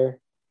easy there.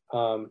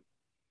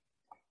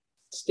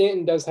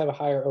 Stanton does have a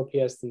higher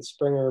OPS than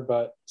Springer,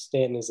 but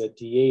Stanton is a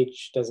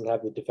DH, doesn't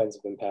have the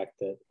defensive impact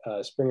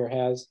that Springer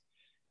has.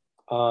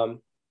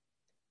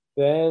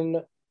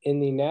 Then in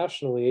the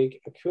National League,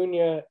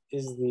 Acuna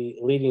is the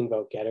leading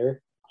vote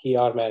getter. He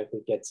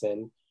automatically gets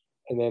in.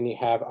 And then you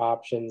have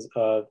options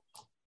of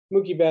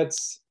Mookie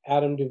Betts,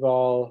 Adam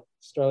Duvall,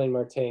 Starling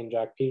Marte, and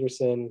Jock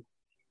Peterson.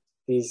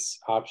 These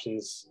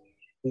options,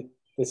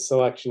 this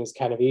selection is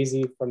kind of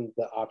easy from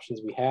the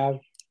options we have.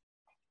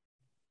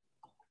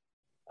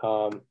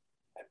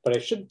 But I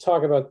should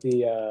talk about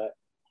the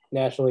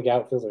National League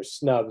outfielder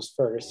snubs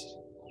first.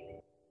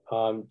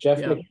 Jeff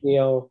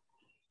McNeil.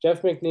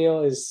 Jeff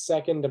McNeil is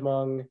 2nd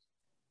among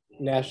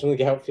National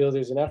League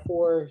outfielders in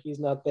F4. He's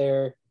not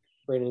there.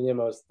 Brandon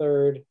Nimmo's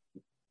 3rd.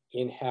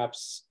 Ian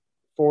Happ's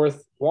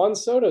 4th. Juan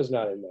Soto's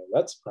not in there.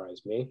 That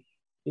surprised me.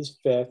 He's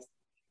 5th.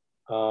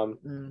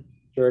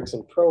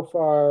 Jurickson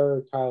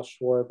Profar, Kyle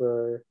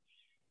Schwarber,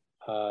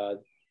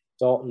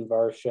 Dalton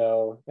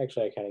Varsho.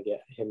 Actually, I kind of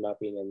get him not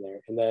being in there.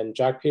 And then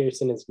Jock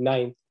Peterson is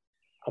 9th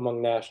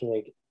among National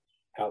League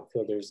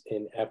outfielders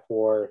in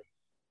F4.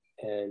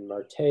 And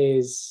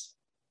Marte's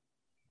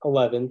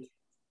 11th.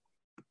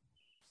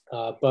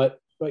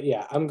 But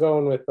yeah, I'm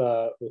going with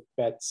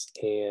Betts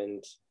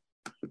and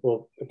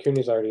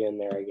Acuna's already in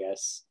there, I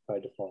guess, by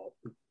default.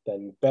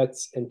 Then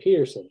Betts and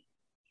Peterson.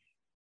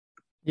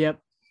 Yep.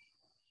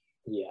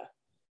 Yeah.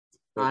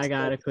 I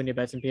got Acuna,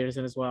 Betts, and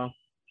Peterson as well.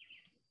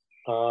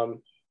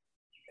 And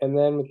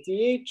then with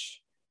DH,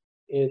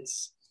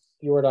 it's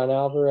Yordan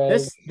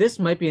Alvarez. This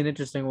might be an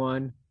interesting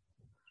one.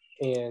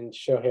 And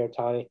Shohei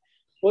Ohtani.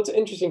 Well, it's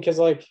interesting because,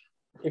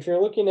 if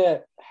you're looking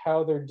at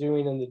how they're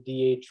doing in the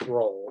DH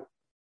role,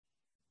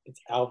 it's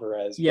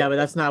Alvarez. Yeah, but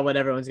that's not what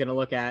everyone's going to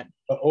look at.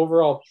 But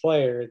overall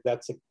player,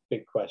 that's a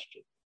big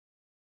question.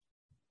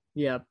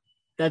 Yeah.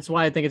 That's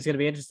why I think it's going to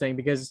be interesting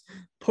because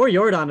poor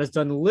Jordan has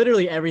done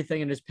literally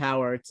everything in his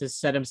power to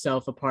set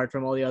himself apart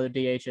from all the other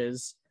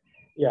DHs.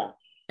 Yeah.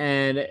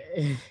 And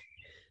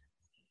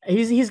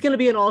he's going to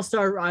be an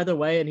all-star either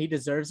way, and he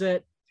deserves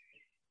it.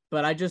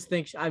 But I just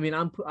think, I mean,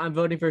 I'm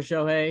voting for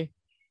Shohei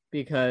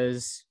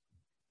because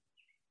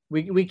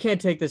we can't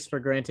take this for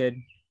granted.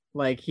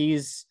 Like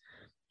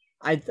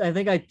I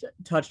think I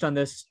touched on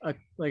this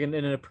like in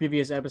a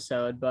previous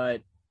episode,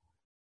 but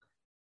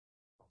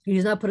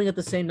he's not putting up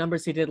the same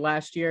numbers he did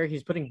last year.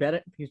 He's putting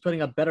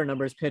up better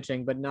numbers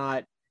pitching, but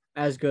not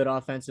as good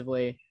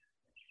offensively.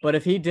 But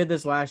if he did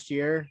this last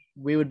year,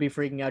 we would be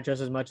freaking out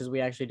just as much as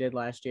we actually did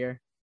last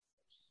year.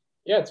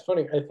 Yeah, it's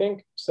funny. I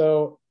think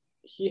so.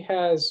 He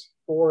has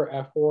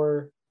 4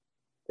 F4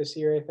 this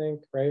year, I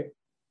think, right?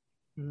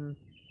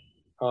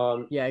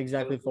 Mm-hmm. Yeah,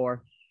 exactly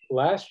 4.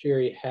 Last year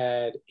he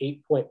had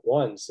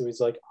 8.1, so he's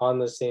like on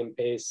the same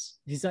pace.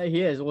 He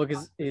is. Look,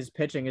 his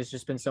pitching has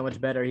just been so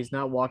much better. He's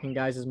not walking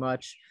guys as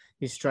much.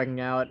 He's striking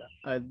out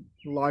a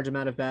large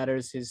amount of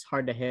batters. He's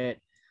hard to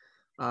hit.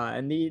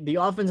 And the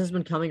offense has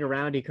been coming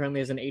around. He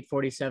currently has an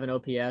 847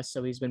 OPS,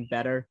 so he's been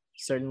better,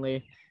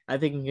 certainly. I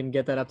think he can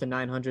get that up to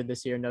 900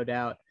 this year, no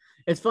doubt.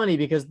 It's funny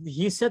because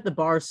he set the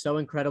bar so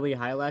incredibly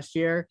high last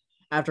year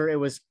after it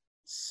was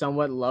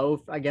somewhat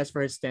low, I guess,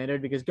 for his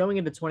standard, because going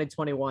into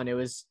 2021, it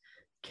was,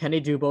 can he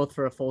do both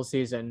for a full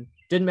season?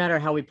 Didn't matter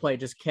how he played,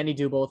 just can he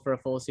do both for a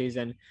full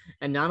season?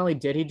 And not only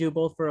did he do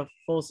both for a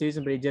full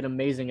season, but he did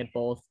amazing at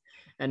both.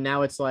 And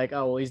now it's like,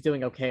 oh, well, he's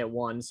doing okay at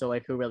one. So,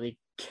 like, who really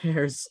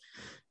cares?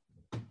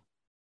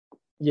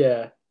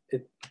 Yeah,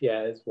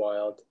 it's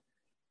wild.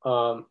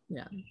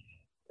 Yeah.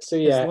 So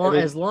yeah,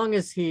 as long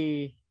as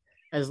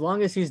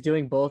he's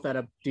doing both at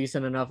a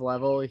decent enough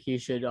level, he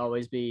should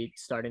always be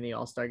starting the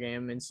All-Star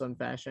game in some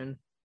fashion.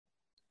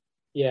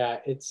 Yeah,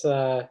 it's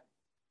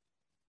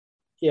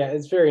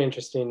very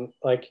interesting.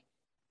 Like,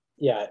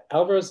 yeah,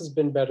 Alvarez has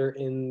been better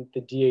in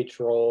the DH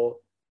role.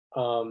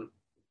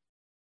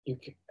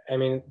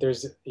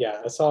 There's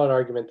a solid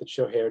argument that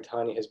Shohei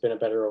Ohtani has been a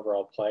better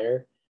overall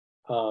player.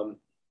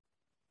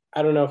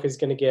 I don't know if he's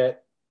going to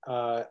get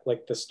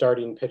like the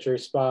starting pitcher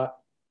spot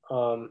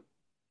for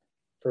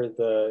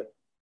the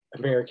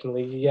American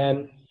League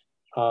again.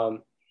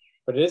 But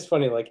it is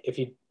funny, like if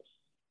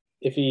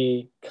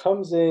he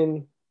comes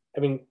in,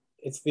 I mean,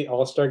 it's the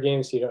All-Star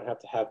game, so you don't have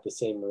to have the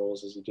same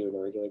rules as you do in a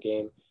regular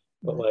game.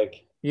 But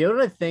like, you know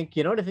what I think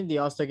the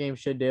All-Star game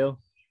should do?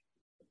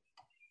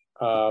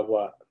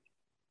 What?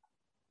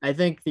 I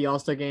think the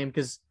All-Star game,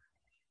 because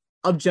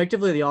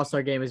objectively the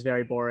All-Star game is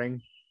very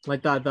boring.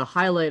 Like the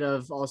highlight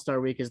of All-Star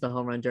week is the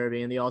home run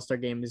derby, and the All-Star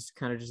game is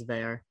kind of just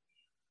there.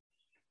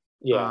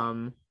 Yeah.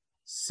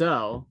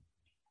 So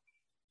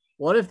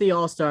what if the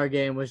All-Star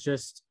game was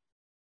just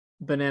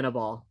banana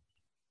ball?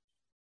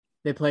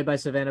 They play by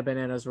Savannah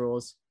Bananas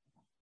rules.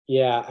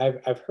 Yeah,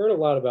 I've heard a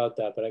lot about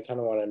that, but I kind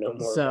of want to know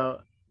more.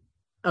 So,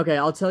 okay,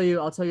 I'll tell you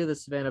the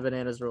Savannah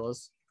Bananas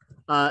rules.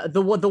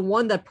 The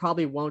one that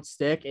probably won't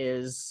stick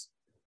is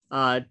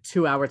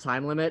 2-hour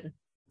time limit.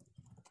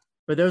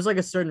 But there's like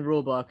a certain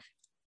rule book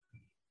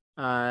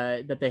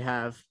that they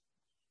have.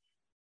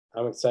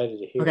 I'm excited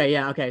to hear. Okay,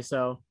 yeah, okay.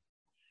 So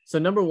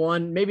number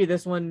 1, maybe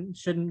this one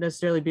shouldn't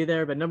necessarily be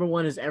there, but number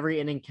 1 is every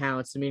inning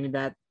counts, meaning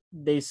that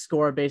they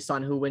score based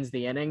on who wins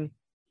the inning.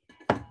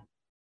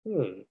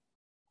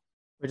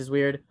 Which is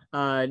weird.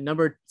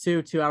 Number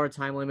 2, 2-hour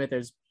time limit.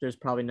 There's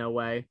probably no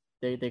way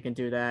they can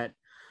do that.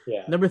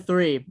 Yeah. Number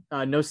 3,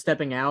 no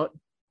stepping out.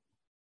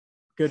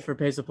 Good for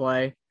pace of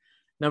play.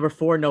 Number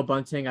 4, no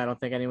bunting. I don't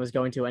think anyone's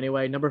going to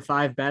anyway. Number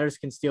 5, batters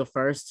can steal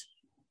first,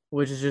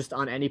 which is just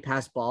on any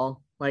pass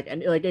ball. Like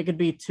it could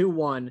be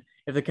 2-1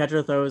 if the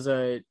pitcher throws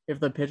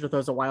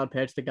a wild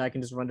pitch, the guy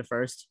can just run to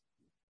first.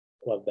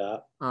 Love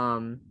that.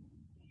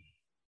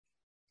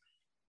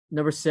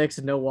 Number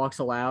 6, no walks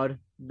allowed.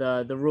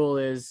 The rule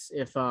is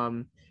if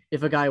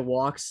a guy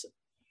walks,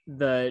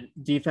 the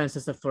defense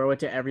has to throw it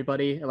to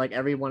everybody. Like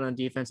everyone on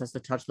defense has to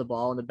touch the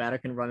ball, and the batter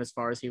can run as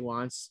far as he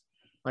wants,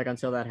 like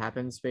until that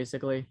happens,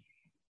 basically.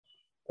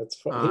 That's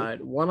funny.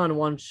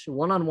 One-on-one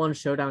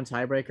showdown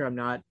tiebreaker. I'm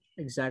not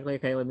exactly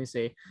okay. Let me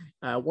see.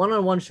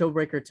 One-on-one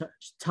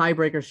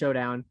tiebreaker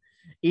showdown.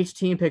 Each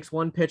team picks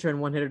one pitcher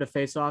and one hitter to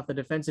face off. The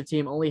defensive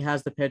team only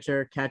has the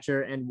pitcher,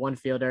 catcher, and one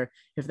fielder.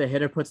 If the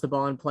hitter puts the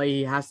ball in play,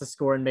 he has to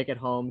score and make it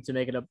home to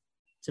make it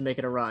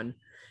a run.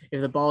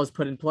 If the ball is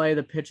put in play,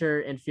 the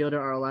pitcher and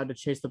fielder are allowed to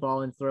chase the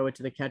ball and throw it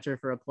to the catcher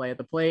for a play at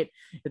the plate.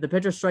 If the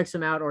pitcher strikes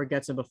him out or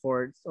gets him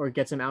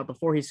out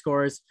before he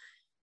scores,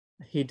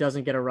 he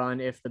doesn't get a run.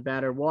 If the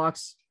batter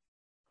walks,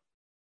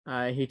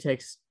 he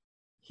takes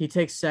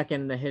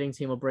second. The hitting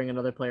team will bring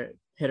another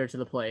hitter to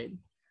the plate.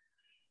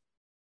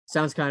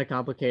 Sounds kind of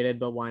complicated,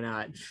 but why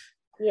not?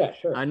 Yeah,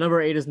 sure.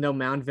 Number 8 is no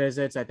mound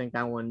visits. I think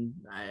that one,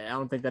 I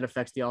don't think that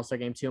affects the All-Star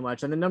game too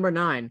much. And then number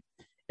 9,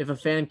 if a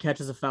fan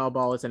catches a foul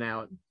ball, it's an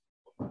out.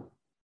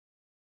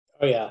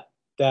 Oh yeah,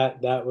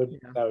 that would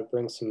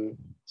bring some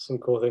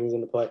cool things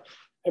into play.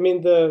 I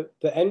mean, the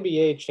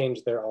NBA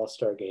changed their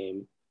All-Star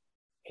game.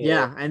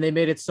 And they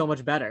made it so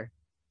much better.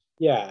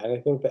 Yeah, and I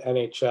think the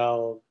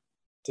NHL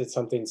did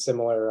something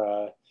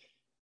similar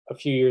a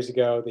few years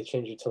ago. They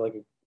changed it to like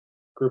a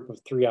group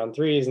of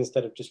 3-on-3s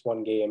instead of just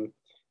one game.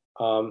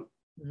 So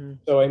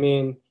I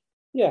mean,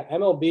 yeah,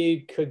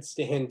 MLB could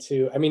stand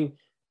to. I mean,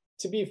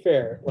 to be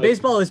fair, like,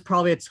 baseball is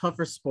probably a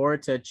tougher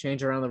sport to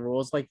change around the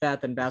rules like that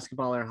than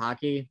basketball or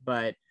hockey.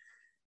 But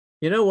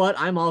you know what?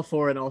 I'm all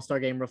for an All-Star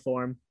game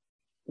reform.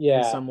 Yeah,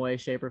 in some way,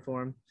 shape, or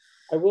form.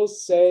 I will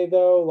say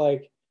though,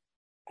 like,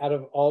 out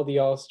of all the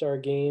All-Star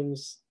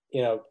games,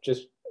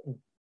 just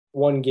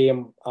one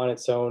game on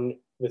its own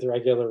with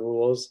regular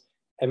rules,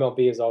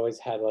 MLB has always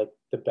had like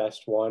the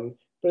best one,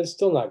 but it's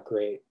still not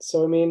great.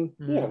 So I mean,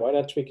 yeah, why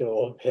not tweak it a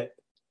little bit?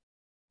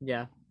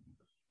 Yeah.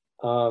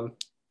 So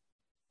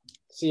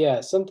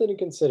yeah, something to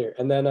consider.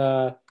 And then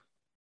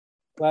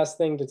last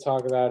thing to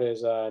talk about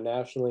is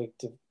nationally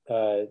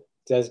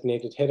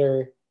designated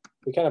hitter.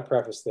 We kind of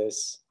preface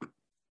this,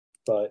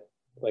 but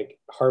like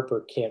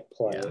Harper can't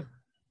play. Yeah.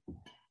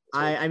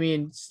 I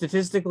mean,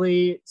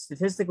 statistically,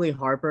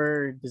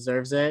 Harper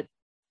deserves it,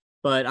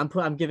 but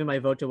I'm giving my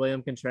vote to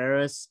William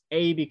Contreras.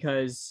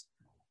 Because,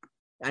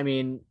 I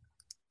mean,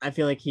 I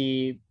feel like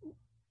I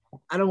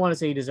don't want to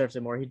say he deserves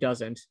it more. He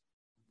doesn't.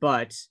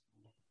 But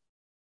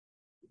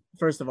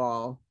first of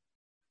all,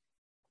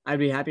 I'd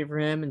be happy for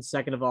him. And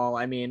second of all,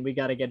 I mean, we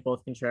got to get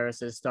both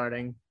Contrerases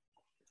starting.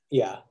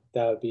 Yeah,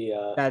 that would be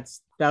that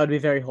would be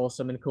very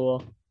wholesome and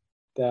cool.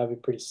 That would be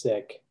pretty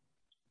sick.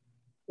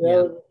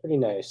 That would be pretty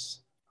nice.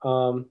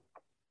 Yeah,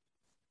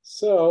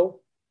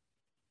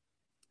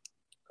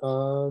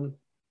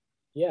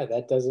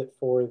 that does it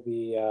for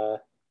the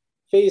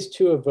phase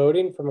 2 of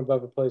voting from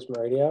Above Replacement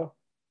Radio.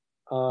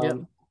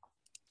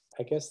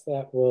 I guess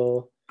that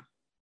will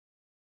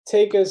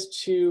take us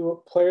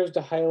to players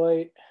to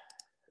highlight.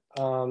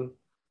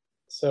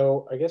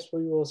 So I guess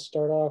we will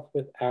start off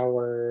with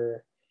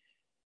our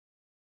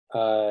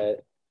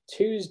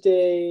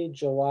Tuesday,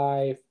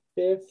 July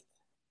 5th,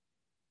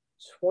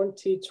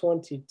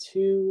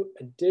 2022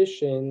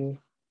 edition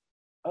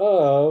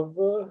of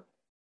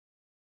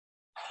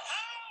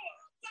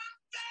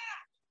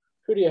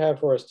Who do you have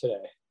for us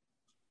today?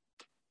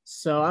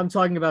 So I'm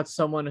talking about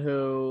someone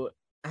who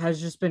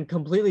has just been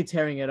completely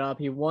tearing it up.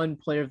 He won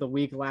Player of the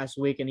Week last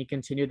week, and he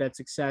continued that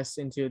success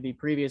into the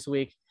previous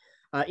week.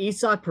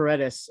 Isaac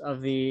Paredes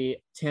of the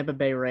Tampa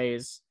Bay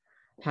Rays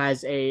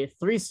has a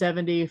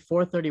 370,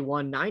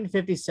 431,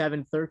 957,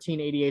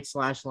 1388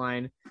 slash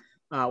line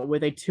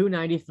with a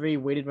 293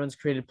 weighted runs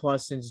created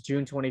plus since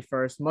June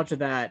 21st. Much of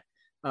that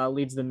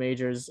leads the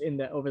majors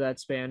over that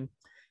span.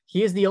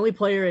 He is the only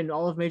player in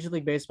all of Major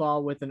League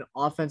Baseball with an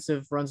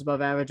offensive runs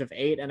above average of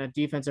 8 and a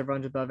defensive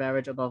runs above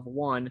average above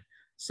 1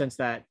 since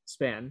that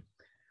span.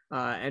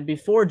 And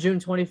before June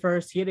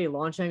 21st, he had a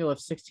launch angle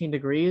of 16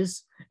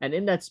 degrees. And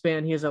in that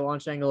span, he has a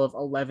launch angle of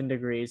 11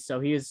 degrees.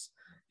 So he has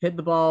hit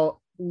the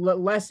ball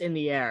less in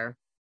the air.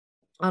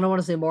 I don't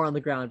want to say more on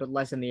the ground, but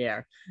less in the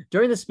air.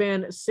 During the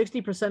span,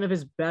 60% of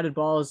his batted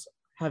balls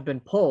have been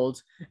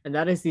pulled. And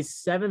that is the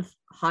 7th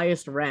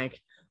highest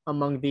rank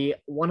among the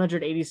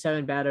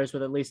 187 batters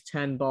with at least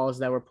 10 balls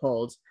that were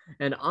pulled.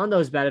 And on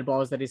those batted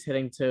balls that he's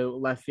hitting to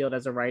left field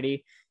as a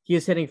righty, he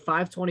is hitting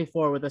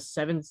 524 with a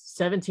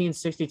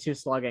 1762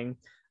 slugging.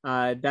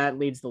 That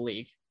leads the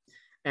league.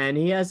 And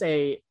he has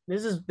this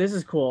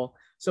is cool.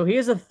 So he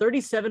has a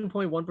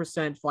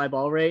 37.1% fly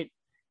ball rate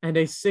and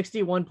a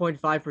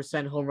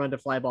 61.5% home run to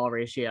fly ball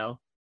ratio.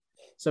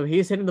 So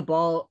he's hitting the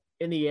ball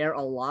in the air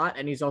a lot,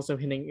 and he's also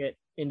hitting it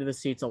into the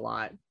seats a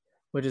lot,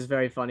 which is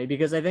very funny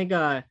because I think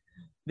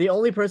the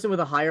only person with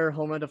a higher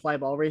home run to fly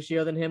ball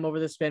ratio than him over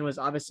this span was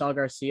Avisal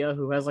Garcia,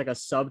 who has like a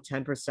sub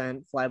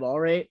 10% fly ball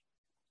rate.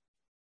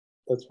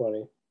 That's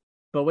funny.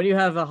 But when you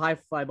have a high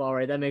fly ball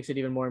rate, that makes it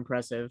even more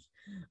impressive.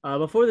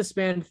 Before the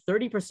span,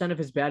 30% of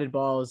his batted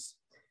balls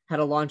had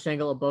a launch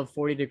angle above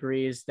 40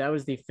 degrees. That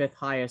was the 5th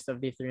highest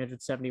of the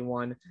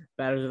 371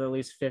 batters with at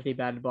least 50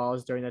 batted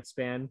balls during that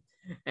span.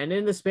 And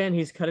in the span,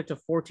 he's cut it to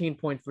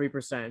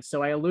 14.3%.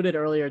 So I alluded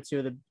earlier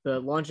to the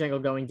launch angle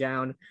going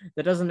down.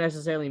 That doesn't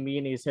necessarily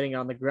mean he's hitting it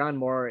on the ground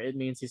more. It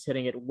means he's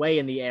hitting it way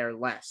in the air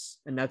less.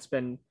 And that's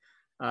been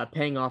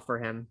paying off for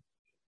him.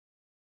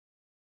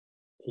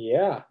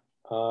 Yeah.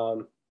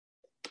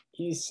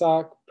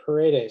 Isaac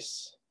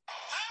Paredes.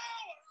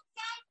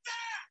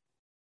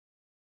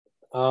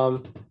 I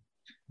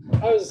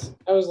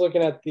was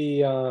looking at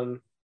the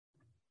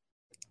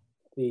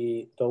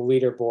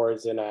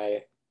leaderboards, and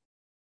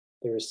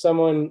there was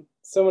someone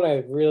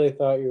I really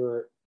thought you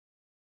were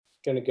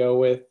going to go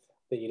with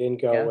that you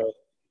didn't go with.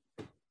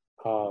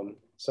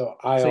 So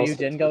you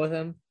didn't go with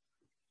him?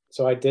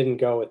 So I didn't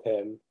go with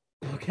him.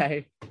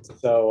 Okay.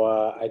 So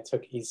I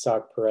took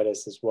Isaac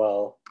Paredes as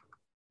well.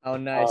 Oh,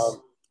 nice.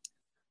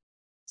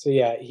 So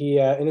yeah, he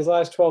in his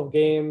last 12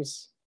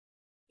 games,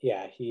 he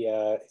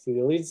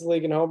leads the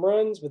league in home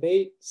runs with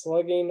 8,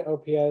 slugging,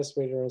 OPS,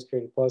 weighted runs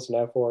created plus, and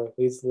F4,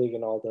 leads the league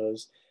in all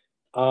those.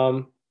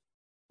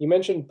 You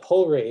mentioned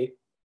pull rate.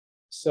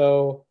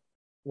 So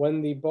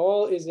when the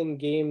ball is in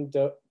game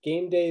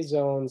day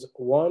zones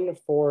 1,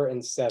 4,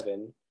 and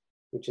 7,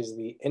 which is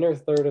the inner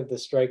third of the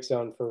strike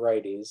zone for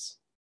righties.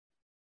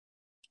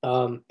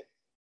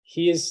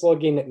 He is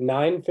slugging at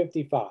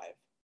 .955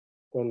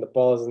 when the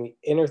ball is in the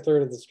inner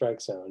third of the strike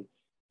zone.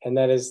 And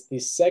that is the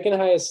second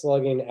highest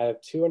slugging out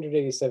of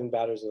 287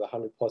 batters with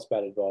 100 plus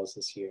batted balls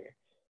this year.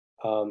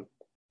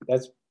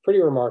 That's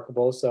pretty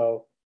remarkable.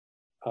 So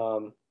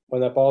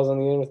when that ball is on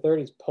the inner third,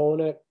 he's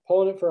pulling it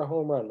for a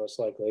home run, most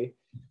likely.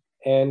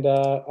 And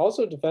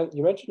also defense,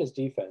 you mentioned his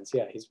defense.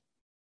 Yeah, he's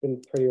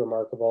been pretty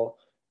remarkable.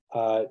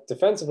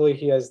 Defensively,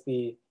 he had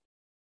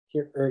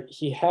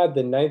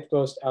the ninth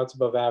most outs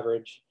above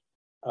average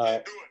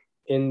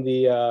in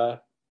the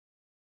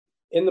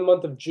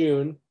month of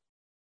June.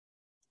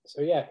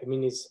 So yeah, I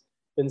mean, he's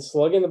been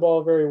slugging the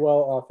ball very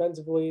well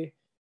offensively,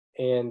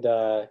 and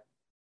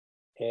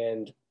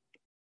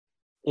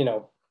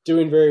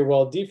doing very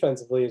well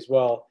defensively as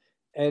well.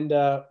 And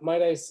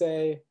might I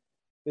say,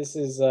 this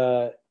is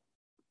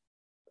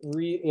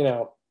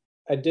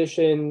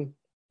addition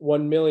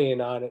 1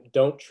 million on it.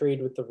 Don't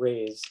trade with the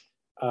Rays.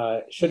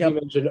 Should be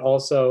mentioned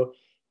also.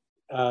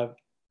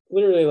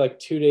 Literally like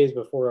 2 days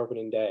before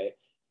opening day,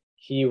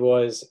 he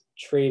was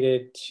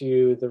traded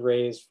to the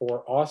Rays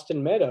for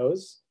Austin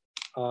Meadows,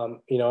 a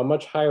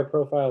much higher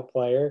profile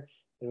player.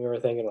 And we were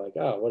thinking like,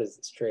 oh, what is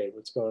this trade?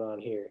 What's going on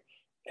here?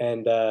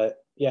 And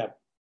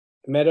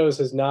Meadows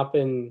has not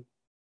been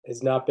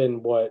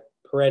what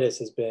Paredes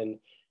has been.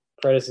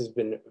 Paredes has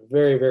been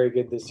very, very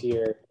good this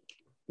year.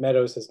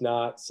 Meadows has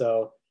not.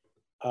 So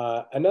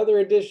another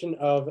edition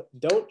of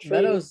don't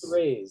trade with the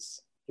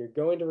Rays. You're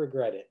going to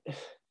regret it.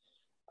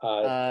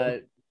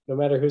 No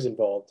matter who's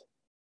involved.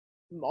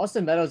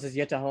 Austin Meadows is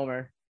yet to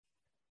homer.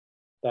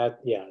 That's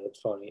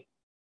funny.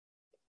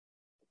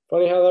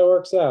 Funny how that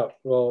works out.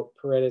 Well,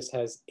 Paredes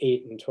has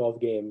 8 in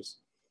 12 games.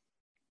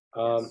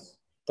 Yes.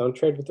 Don't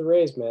trade with the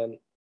Rays, man.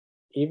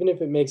 Even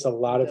if it makes a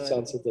lot of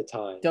sense at the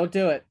time. Don't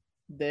do it.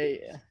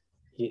 They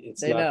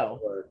know.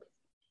 Work.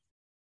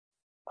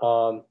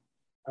 All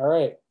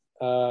right.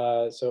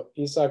 So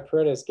Isaac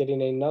Paredes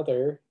getting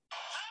another.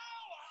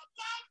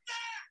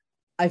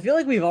 I feel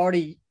like we've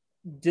already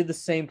did the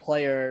same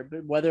player,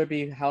 but whether it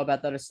be how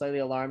about that is slightly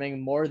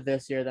alarming, more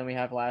this year than we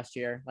have last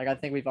year. Like I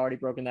think we've already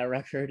broken that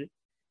record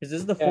because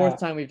this is the fourth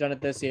time we've done it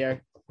this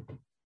year.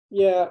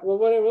 Yeah. Well,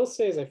 what I will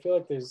say is I feel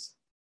like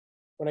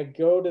when I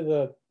go to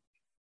the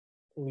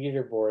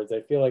leaderboards,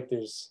 I feel like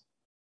there's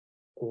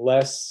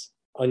less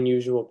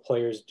unusual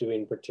players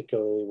doing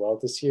particularly well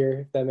this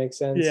year, if that makes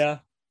sense. Yeah.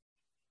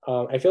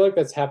 I feel like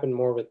that's happened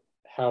more with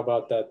how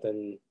about that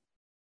than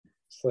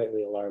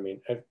slightly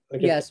alarming.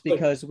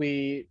 Because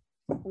we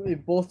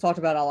both talked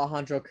about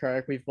Alejandro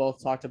Kirk. We've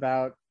both talked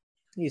about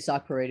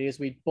Isaac Paredes.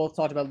 We both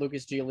talked about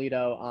Lucas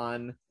Giolito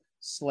on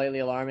slightly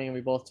alarming, and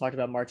we both talked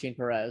about Martin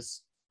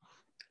Perez.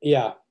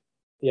 Yeah.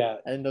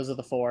 And those are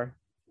the 4.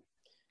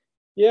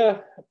 Yeah.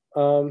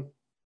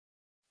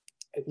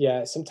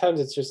 Sometimes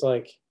it's just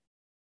like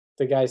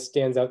the guy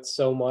stands out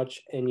so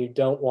much and you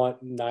don't want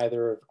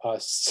neither of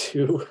us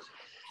to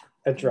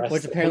address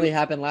which apparently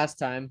happened last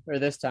time or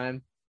this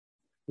time.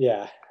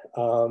 Yeah.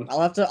 I'll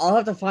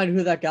have to find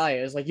who that guy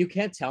is. Like you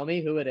can't tell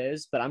me who it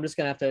is, but I'm just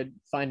gonna have to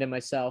find him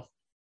myself.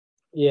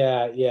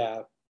 Yeah.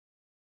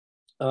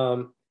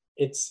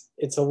 It's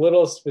a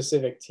little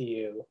specific to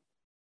you.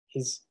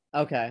 He's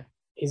okay.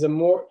 He's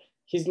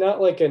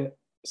not like a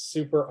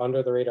super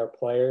under the radar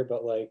player,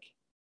 but like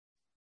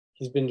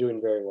he's been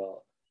doing very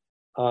well.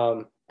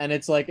 And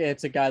it's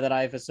a guy that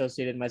I've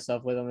associated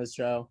myself with on this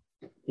show.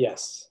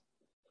 Yes.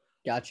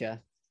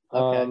 Gotcha.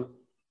 Okay.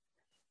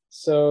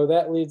 So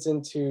that leads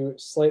into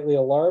slightly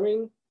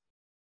alarming.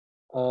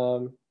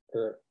 Or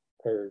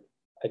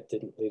I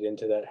didn't lead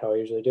into that how I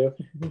usually do.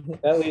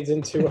 That leads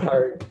into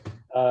our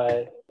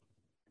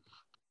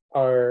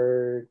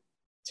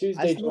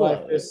Tuesday, July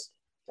 5th.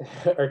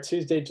 Our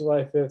Tuesday,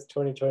 July 5th,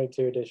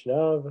 2022 edition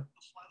of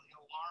Slightly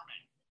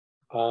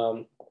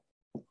Alarming.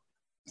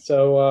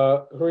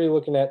 So who are you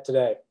looking at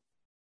today?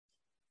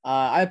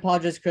 I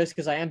apologize, Chris,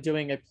 because I am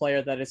doing a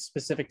player that is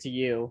specific to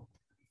you.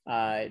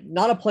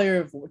 Not a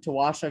player to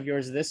watch of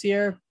yours this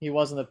year. He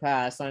was in the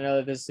past. I know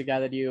that this is a guy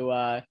that you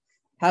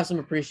have some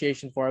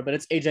appreciation for, but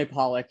it's AJ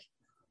Pollock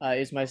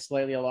is my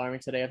slightly alarming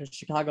today after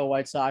Chicago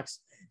White Sox.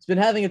 He's been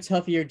having a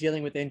tough year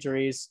dealing with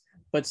injuries,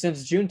 but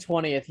since June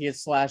 20th, he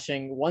is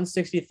slashing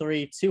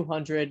 163,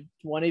 200,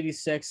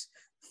 186,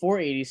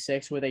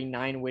 486 with a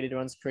 9 weighted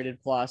runs created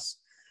plus.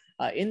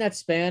 In that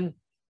span,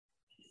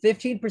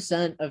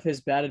 15% of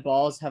his batted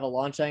balls have a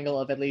launch angle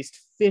of at least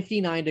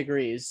 59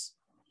 degrees.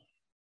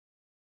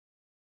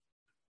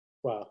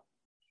 Wow.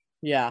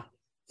 Yeah,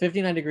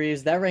 59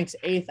 degrees. That ranks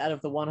 8th out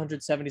of the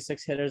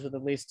 176 hitters with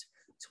at least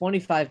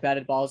 25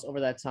 batted balls over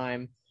that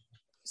time.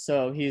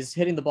 So he's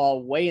hitting the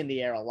ball way in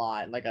the air a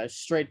lot, like a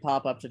straight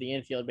pop up to the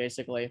infield,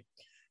 basically.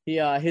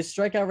 His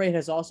strikeout rate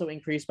has also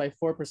increased by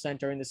 4%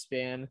 during the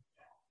span.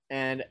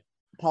 And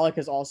Pollock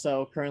is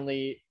also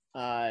currently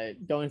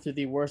going through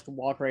the worst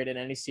walk rate in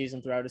any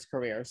season throughout his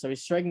career. So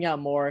he's striking out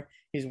more,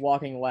 he's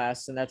walking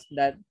less, and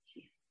that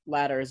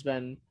latter has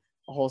been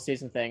a whole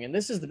season thing. And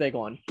this is the big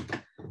one.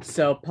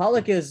 So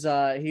Pollock is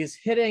he's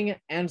hitting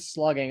and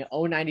slugging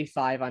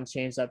 0.95 on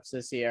changeups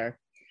this year.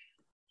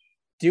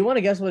 Do you want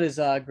to guess what his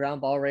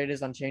ground ball rate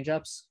is on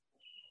changeups?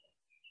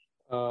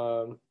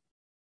 60%.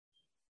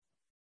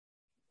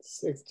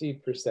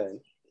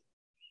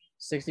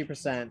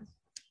 60%.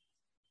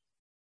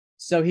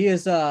 So he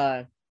is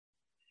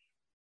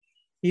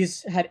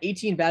he's had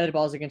 18 batted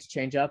balls against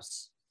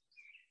changeups.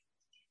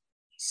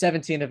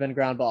 17 have been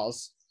ground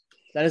balls.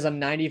 That is a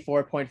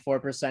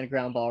 94.4%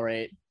 ground ball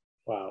rate.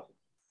 Wow.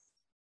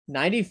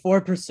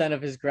 94%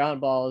 of his ground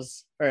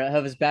balls or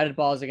of his batted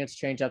balls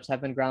against changeups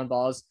have been ground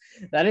balls.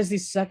 That is the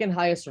second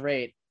highest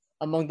rate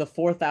among the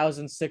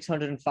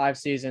 4,605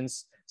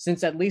 seasons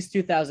since at least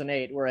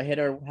 2008, where a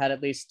hitter had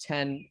at least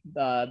 10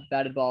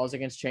 batted balls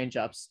against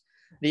changeups.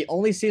 The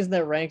only season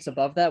that ranks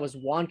above that was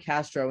Juan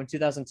Castro in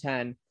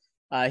 2010.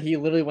 He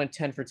literally went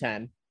 10 for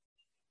 10.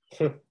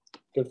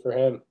 Good for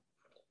him.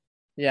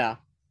 Yeah.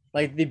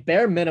 Like the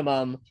bare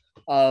minimum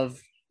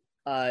of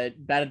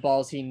batted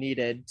balls he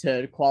needed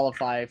to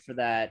qualify for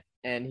that,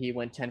 and he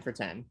went 10 for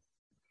 10.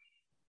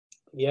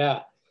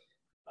 Yeah.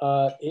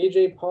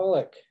 AJ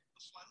Pollock.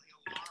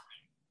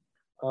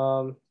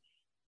 We're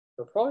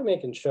probably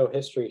making show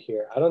history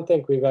here. I don't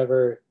think we've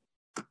ever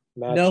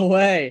matched no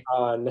way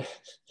on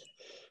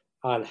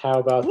how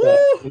about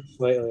that. It's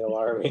slightly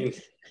alarming.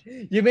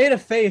 You made a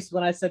face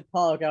when I said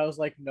Pollock. I was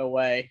like, no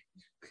way.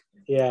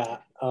 Yeah.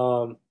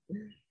 I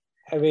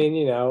mean,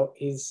 you know,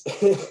 he's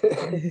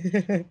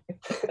the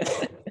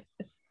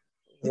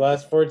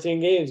last 14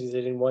 games he's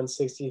hitting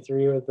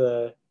 163 with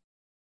a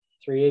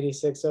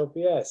 386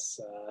 OPS.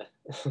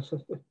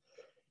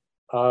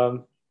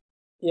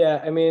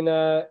 Yeah, I mean,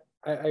 I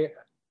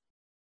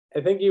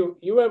think you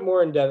went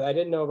more in depth. I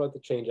didn't know about the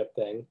changeup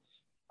thing.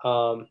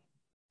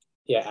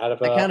 Yeah, I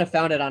kind of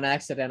found it on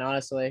accident,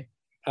 honestly.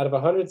 Out of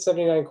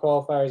 179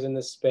 qualifiers in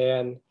this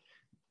span,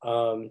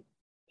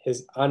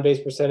 his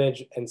on-base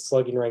percentage and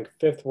slugging rank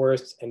 5th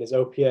worst, and his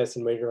OPS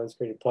and weighted runs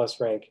created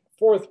plus rank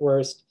 4th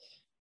worst.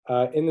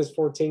 In this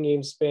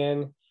 14-game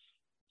span,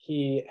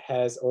 he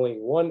has only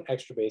 1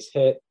 extra base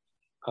hit.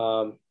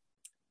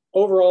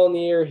 Overall in the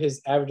year,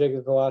 his average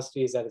exit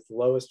velocity is at its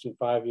lowest in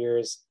 5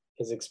 years.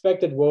 His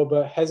expected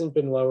WOBA hasn't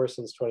been lower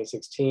since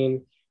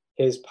 2016.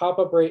 His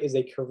pop-up rate is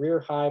a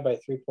career high by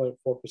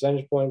 3.4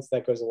 percentage points.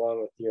 That goes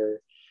along with your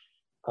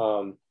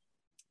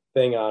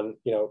thing on,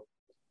 you know,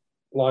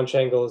 launch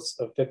angles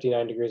of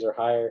 59 degrees or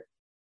higher.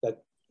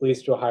 That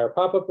leads to a higher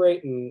pop-up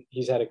rate, and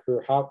he's had a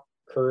career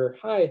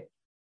high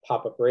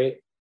pop-up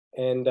rate.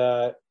 And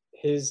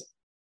his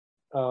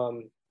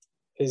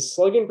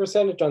slugging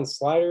percentage on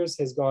sliders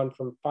has gone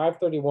from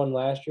 531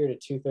 last year to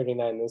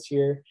 239 this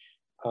year.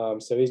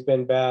 So he's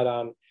been bad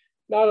on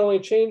not only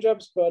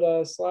changeups,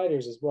 but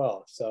sliders as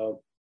well.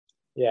 So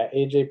yeah,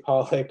 AJ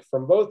Pollock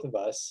from both of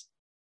us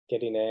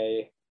getting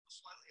a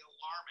slightly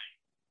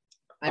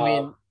alarming. I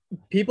mean,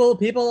 people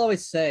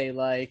always say,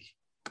 like,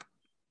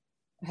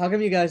 how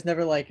come you guys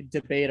never like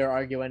debate or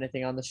argue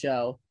anything on the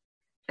show?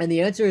 And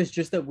the answer is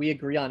just that we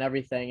agree on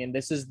everything, and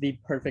this is the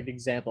perfect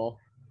example.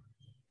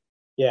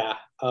 Yeah.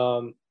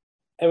 And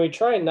we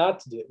try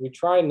not to do it. We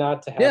try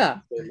not to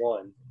have the same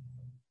one.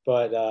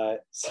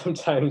 But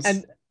sometimes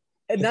and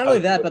not only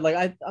that, but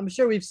like I'm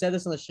sure we've said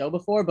this on the show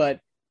before, but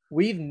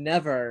we've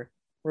never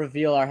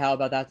reveal our how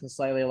about that's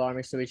slightly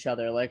alarming to each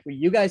other. Like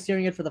you guys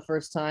hearing it for the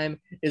first time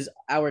is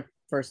our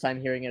first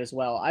time hearing it as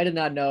well. I did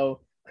not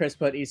know Chris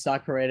put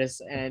Isaac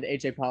Paredes and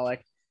AJ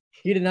Pollock.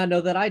 He did not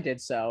know that I did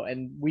so,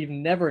 and we've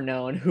never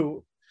known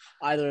who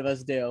either of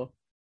us do.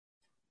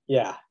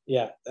 Yeah.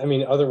 I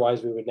mean,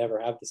 otherwise we would never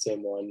have the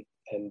same one.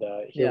 And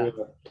here we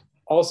go.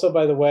 Also,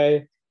 by the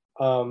way,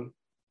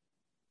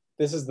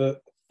 this is the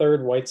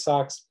third White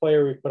Sox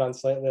player we put on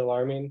slightly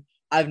alarming.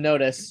 I've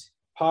noticed.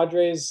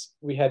 Padres,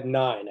 we had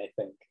 9, I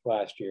think,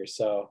 last year.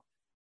 So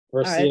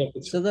we're seeing.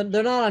 Right. So then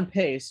they're not on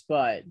pace,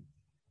 but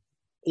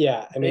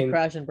yeah, I mean, they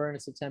crash and burn in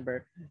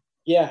September.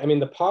 Yeah, I mean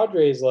the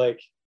Padres,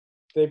 like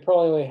they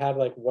probably only had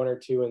like 1 or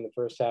 2 in the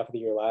first half of the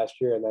year last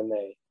year, and then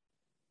they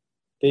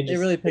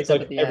really picked up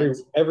like at the end.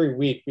 Every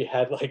week we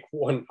had like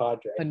one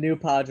Padre. A new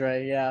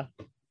Padre, yeah.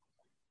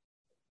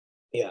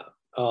 Yeah.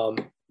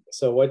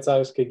 So White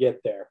Sox could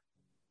get there.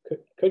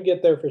 Could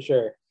get there for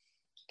sure.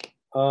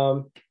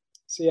 So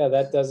yeah,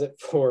 that does it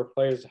for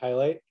players to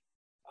highlight.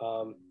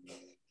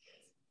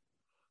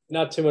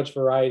 Not too much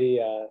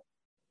variety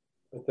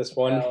with this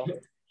one, no.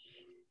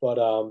 But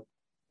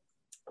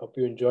hope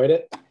you enjoyed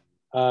it.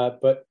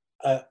 But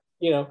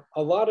you know,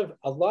 a lot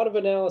of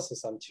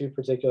analysis on 2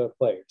 particular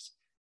players.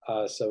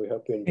 So we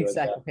hope you enjoyed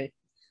exactly.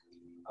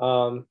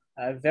 that.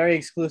 A very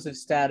exclusive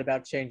stat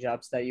about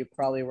changeups that you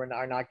probably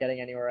are not getting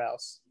anywhere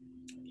else.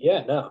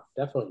 Yeah, no,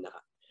 definitely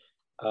not.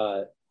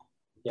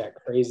 Yeah,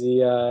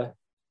 crazy.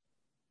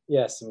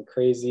 Yeah, some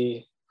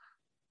crazy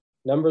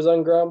numbers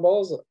on ground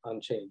balls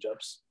on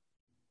changeups.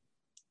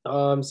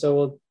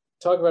 So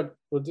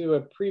we'll do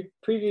a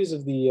previews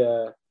of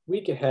the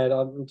week ahead.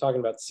 I'm talking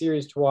about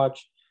series to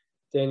watch.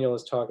 Daniel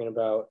is talking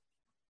about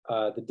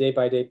the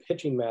day-by-day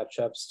pitching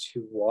matchups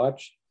to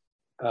watch.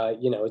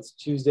 You know, it's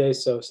Tuesday,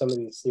 so some of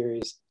these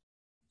series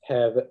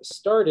have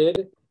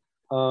started.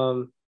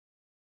 And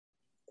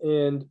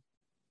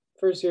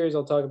first series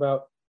I'll talk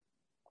about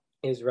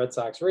is Red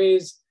Sox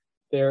Rays.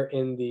 They're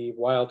in the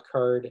wild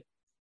card.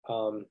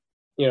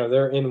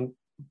 They're in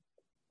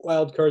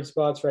wild card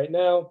spots right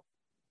now.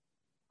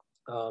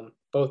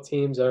 Both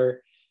teams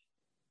are,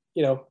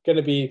 going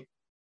to be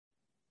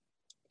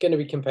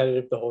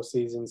competitive the whole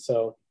season.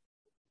 So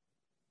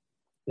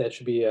that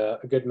should be a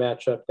good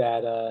matchup.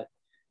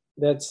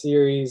 That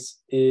series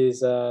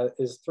is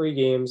 3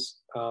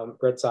 games.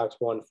 Red Sox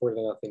won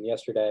 4-0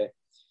 yesterday.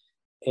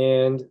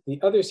 And the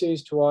other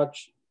series to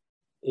watch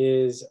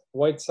is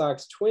White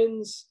Sox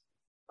Twins.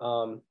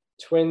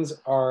 Twins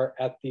are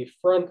at the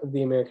front of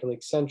the American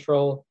League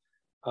Central.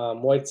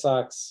 White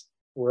Sox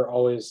were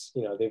always,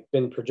 they've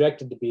been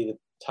projected to be the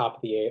top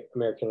of the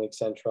American League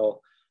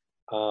Central,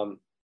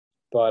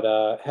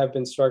 but have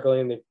been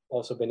struggling. They've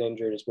also been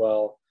injured as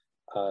well,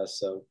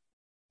 so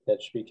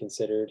that should be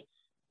considered.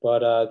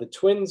 But the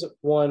Twins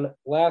won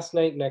last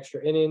night in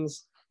extra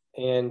innings,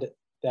 and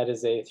that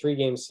is a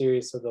 3-game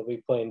series, so they'll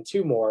be playing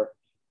 2 more.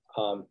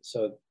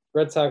 So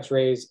Red Sox,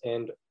 Rays,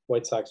 and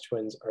White Sox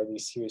Twins are the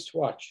series to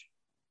watch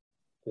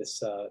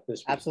this week.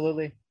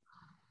 Absolutely.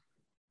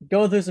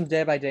 Going through some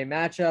day-by-day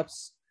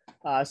matchups.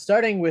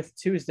 Starting with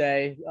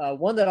Tuesday,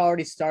 one that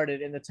already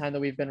started in the time that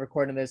we've been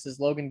recording this is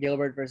Logan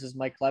Gilbert versus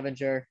Mike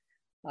Clevenger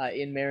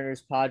in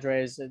Mariners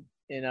Padres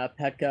in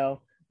Petco.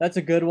 That's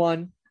a good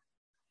one.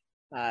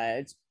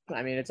 It's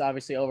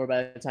obviously over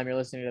by the time you're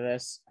listening to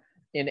this.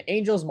 In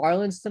Angels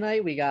Marlins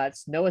tonight, we got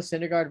Noah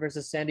Syndergaard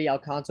versus Sandy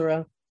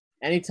Alcantara.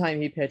 Anytime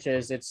he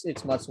pitches,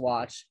 it's must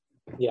watch.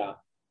 Yeah.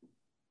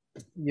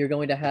 You're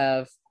going to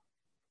have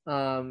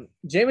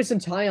Jameson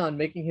Taillon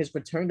making his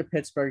return to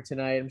Pittsburgh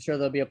tonight. I'm sure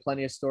there'll be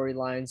plenty of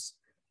storylines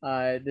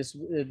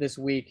this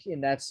week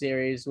in that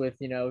series with,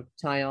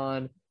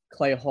 Taillon,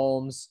 Clay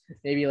Holmes,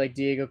 maybe like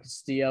Diego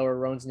Castillo or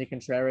Roansy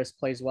Contreras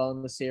plays well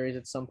in the series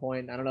at some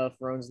point. I don't know if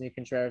Roansy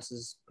Contreras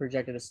is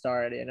projected to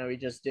start. I know he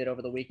just did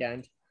over the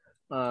weekend.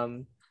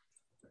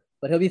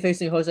 But he'll be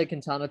facing Jose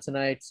Quintana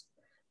tonight.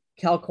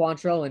 Cal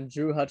Quantrill and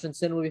Drew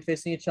Hutchinson will be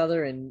facing each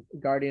other in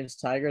Guardians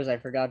Tigers. I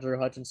forgot Drew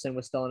Hutchinson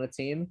was still on the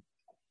team.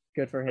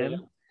 Good for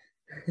him.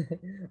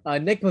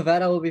 Nick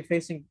Pivetta will be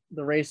facing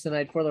the Rays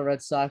tonight for the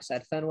Red Sox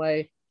at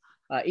Fenway.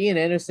 Ian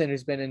Anderson,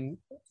 who's been in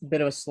a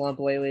bit of a slump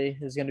lately,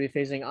 is going to be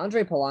facing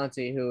Andre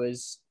Palante, who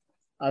is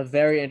a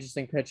very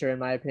interesting pitcher, in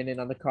my opinion,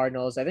 on the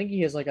Cardinals. I think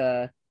he has like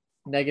a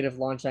negative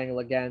launch angle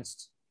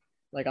against,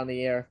 like on the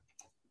year.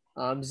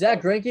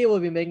 Zach Greinke will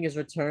be making his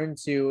return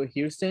to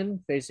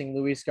Houston, facing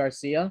Luis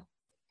Garcia.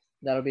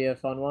 That'll be a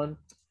fun one.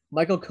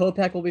 Michael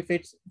Kopech will be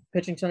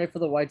pitching tonight for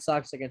the White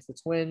Sox against the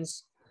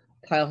Twins.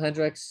 Kyle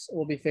Hendricks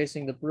will be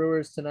facing the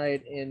Brewers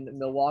tonight in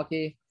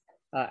Milwaukee.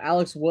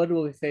 Alex Wood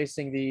will be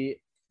facing the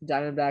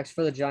Diamondbacks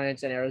for the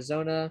Giants in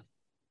Arizona.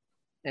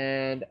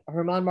 And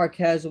Herman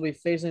Marquez will be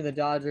facing the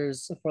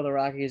Dodgers for the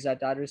Rockies at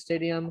Dodger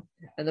Stadium.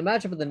 And the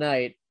matchup of the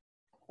night,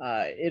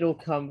 it'll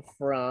come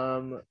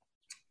from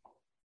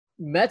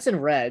Mets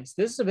and Reds.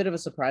 This is a bit of a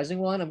surprising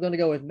one. I'm going to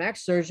go with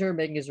Max Scherzer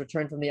making his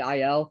return from the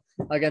IL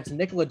against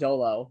Nick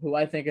Lodolo, who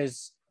I think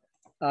is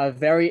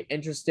very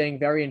interesting,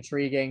 very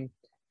intriguing.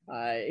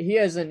 He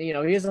has a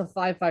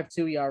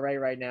 5.52 ERA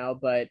right now,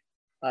 but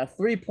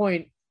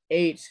 3.8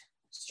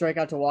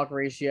 strikeout to walk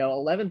ratio,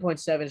 11.7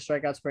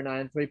 strikeouts per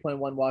 9,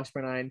 3.1 walks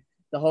per 9.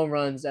 The home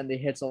runs and the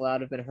hits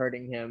allowed have been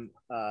hurting him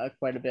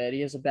quite a bit.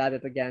 He has a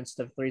BABIP against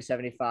of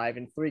 375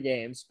 in 3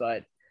 games,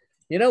 but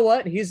you know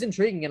what? He's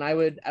intriguing, and I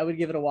would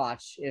give it a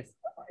watch if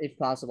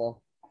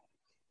possible.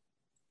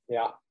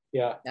 Yeah.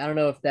 I don't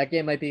know if that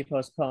game might be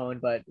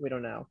postponed, but we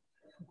don't know.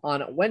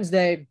 On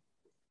Wednesday,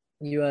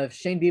 you have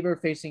Shane Bieber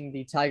facing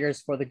the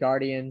Tigers for the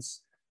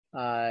Guardians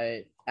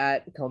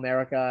at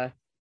Comerica.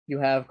 You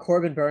have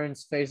Corbin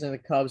Burns facing the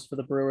Cubs for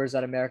the Brewers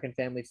at American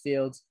Family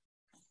Field.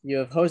 You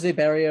have Jose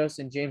Barrios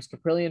and James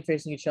Caprillion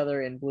facing each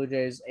other in Blue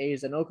Jays,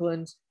 A's, and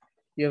Oakland.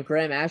 You have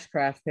Graham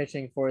Ashcraft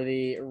pitching for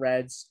the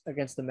Reds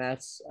against the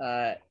Mets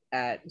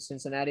at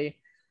Cincinnati.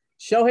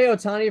 Shohei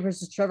Ohtani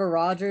versus Trevor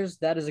Rogers.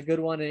 That is a good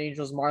one in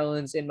Angels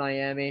Marlins in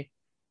Miami.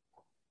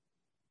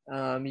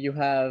 You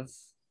have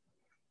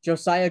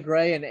Josiah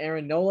Gray and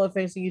Aaron Nola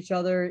facing each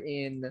other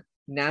in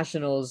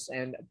Nationals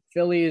and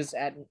Phillies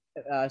at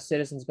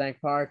Citizens Bank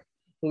Park.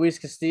 Luis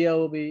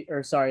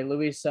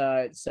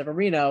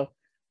Severino,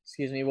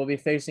 will be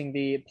facing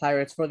the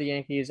Pirates for the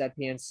Yankees at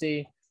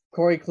PNC.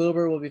 Corey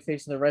Kluber will be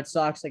facing the Red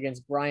Sox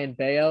against Brian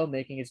Bayo,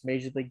 making his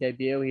Major League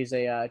debut. He's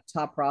a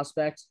top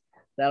prospect.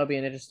 That'll be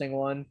an interesting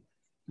one.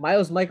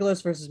 Miles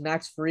Michaelis versus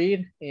Max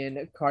Fried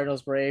in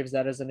Cardinals Braves.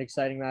 That is an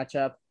exciting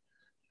matchup.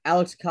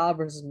 Alex Cobb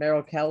versus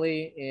Merrill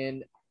Kelly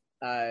in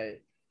Giants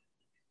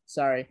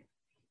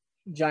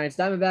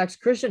Diamondbacks.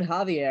 Christian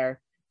Javier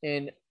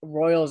in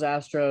Royals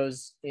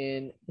Astros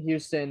in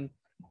Houston.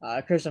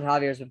 Christian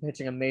Javier has been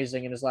pitching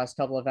amazing in his last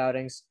couple of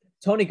outings.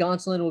 Tony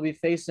Gonsolin will be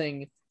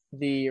facing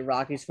the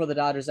Rockies for the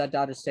Dodgers at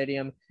Dodger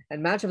Stadium.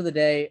 And matchup of the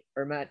day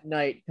or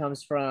night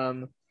comes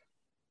from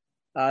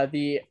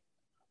Matchup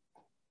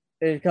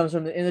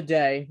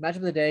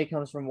of the day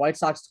comes from White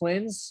Sox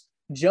Twins.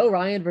 Joe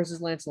Ryan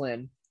versus Lance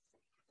Lynn.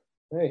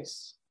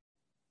 Nice.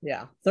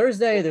 Yeah.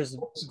 Thursday, there's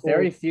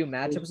very few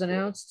matchups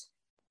announced.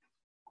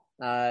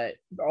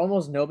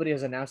 Almost nobody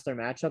has announced their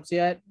matchups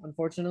yet,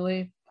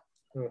 unfortunately.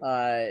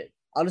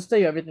 I'll just tell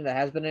you everything that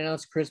has been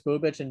announced. Chris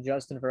Bubich and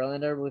Justin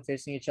Verlander will be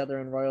facing each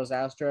other in Royals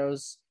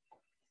Astros.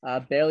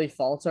 Bailey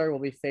Falter will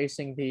be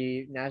facing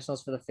the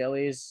Nationals for the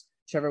Phillies.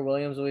 Trevor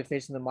Williams will be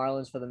facing the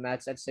Marlins for the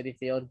Mets at Citi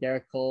Field.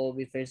 Garrett Cole will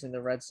be facing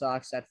the Red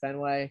Sox at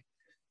Fenway.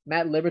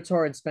 Matt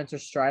Liberatore and Spencer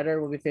Strider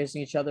will be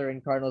facing each other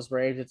in Cardinals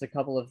Braves. It's a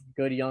couple of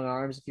good young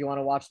arms if you want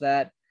to watch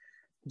that.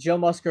 Joe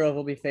Musgrove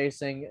will be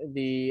facing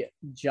the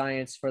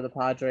Giants for the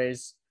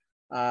Padres.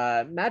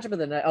 Matchup of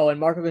the night. Oh, and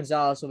Marco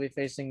Gonzalez will be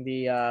facing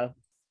the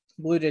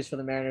Blue Jays for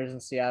the Mariners in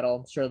Seattle.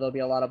 I'm sure there'll be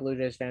a lot of Blue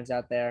Jays fans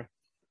out there.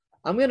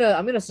 I'm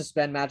gonna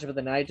suspend matchup of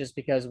the night just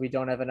because we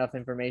don't have enough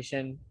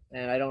information,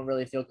 and I don't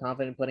really feel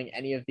confident putting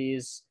any of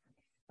these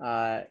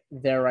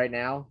there right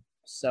now.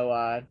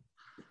 So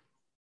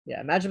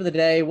yeah, matchup of the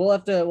day. We'll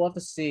have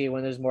to see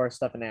when there's more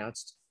stuff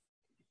announced.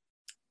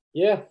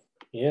 Yeah.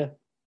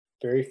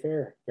 Very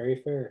fair.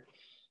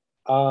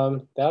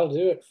 That'll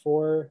do it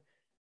for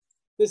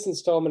this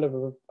installment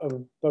of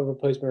Above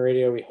Replacement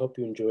Radio. We hope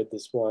you enjoyed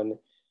this one.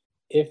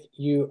 If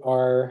you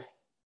are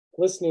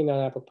listening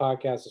on Apple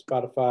Podcasts or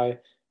Spotify,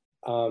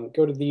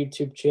 go to the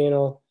YouTube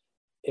channel.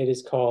 It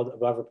is called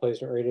Above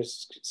Replacement Radio.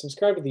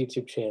 Subscribe to the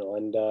YouTube channel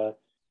and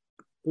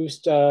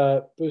boost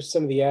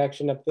some of the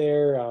action up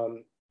there.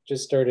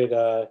 Just started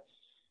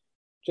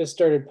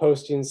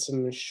posting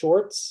some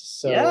shorts.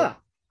 So yeah,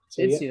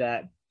 see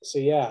that. So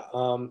yeah,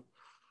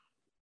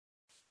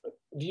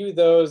 view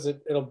those.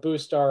 It'll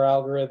boost our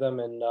algorithm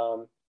and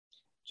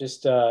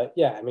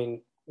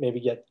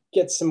maybe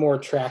get some more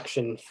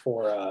traction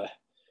for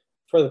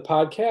the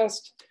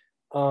podcast.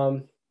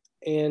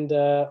 And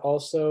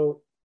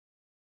also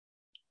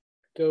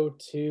go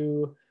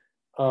to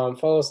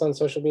follow us on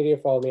social media.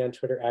 Follow me on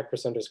Twitter at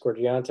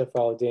Chris_Gianta.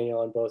 Follow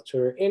Daniel on both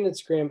Twitter and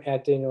Instagram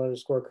at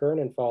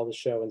Daniel_Kern, and follow the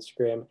show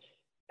Instagram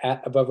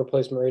at Above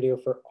Replacement Radio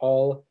for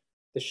all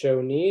the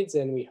show needs.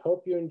 And we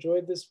hope you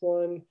enjoyed this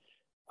one.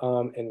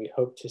 And we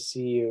hope to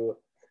see you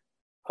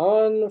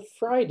on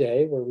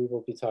Friday, where we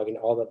will be talking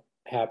all the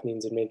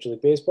happenings in Major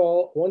League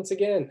Baseball. Once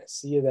again,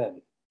 see you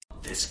then.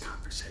 This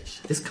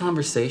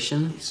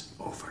conversation is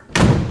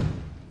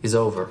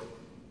over.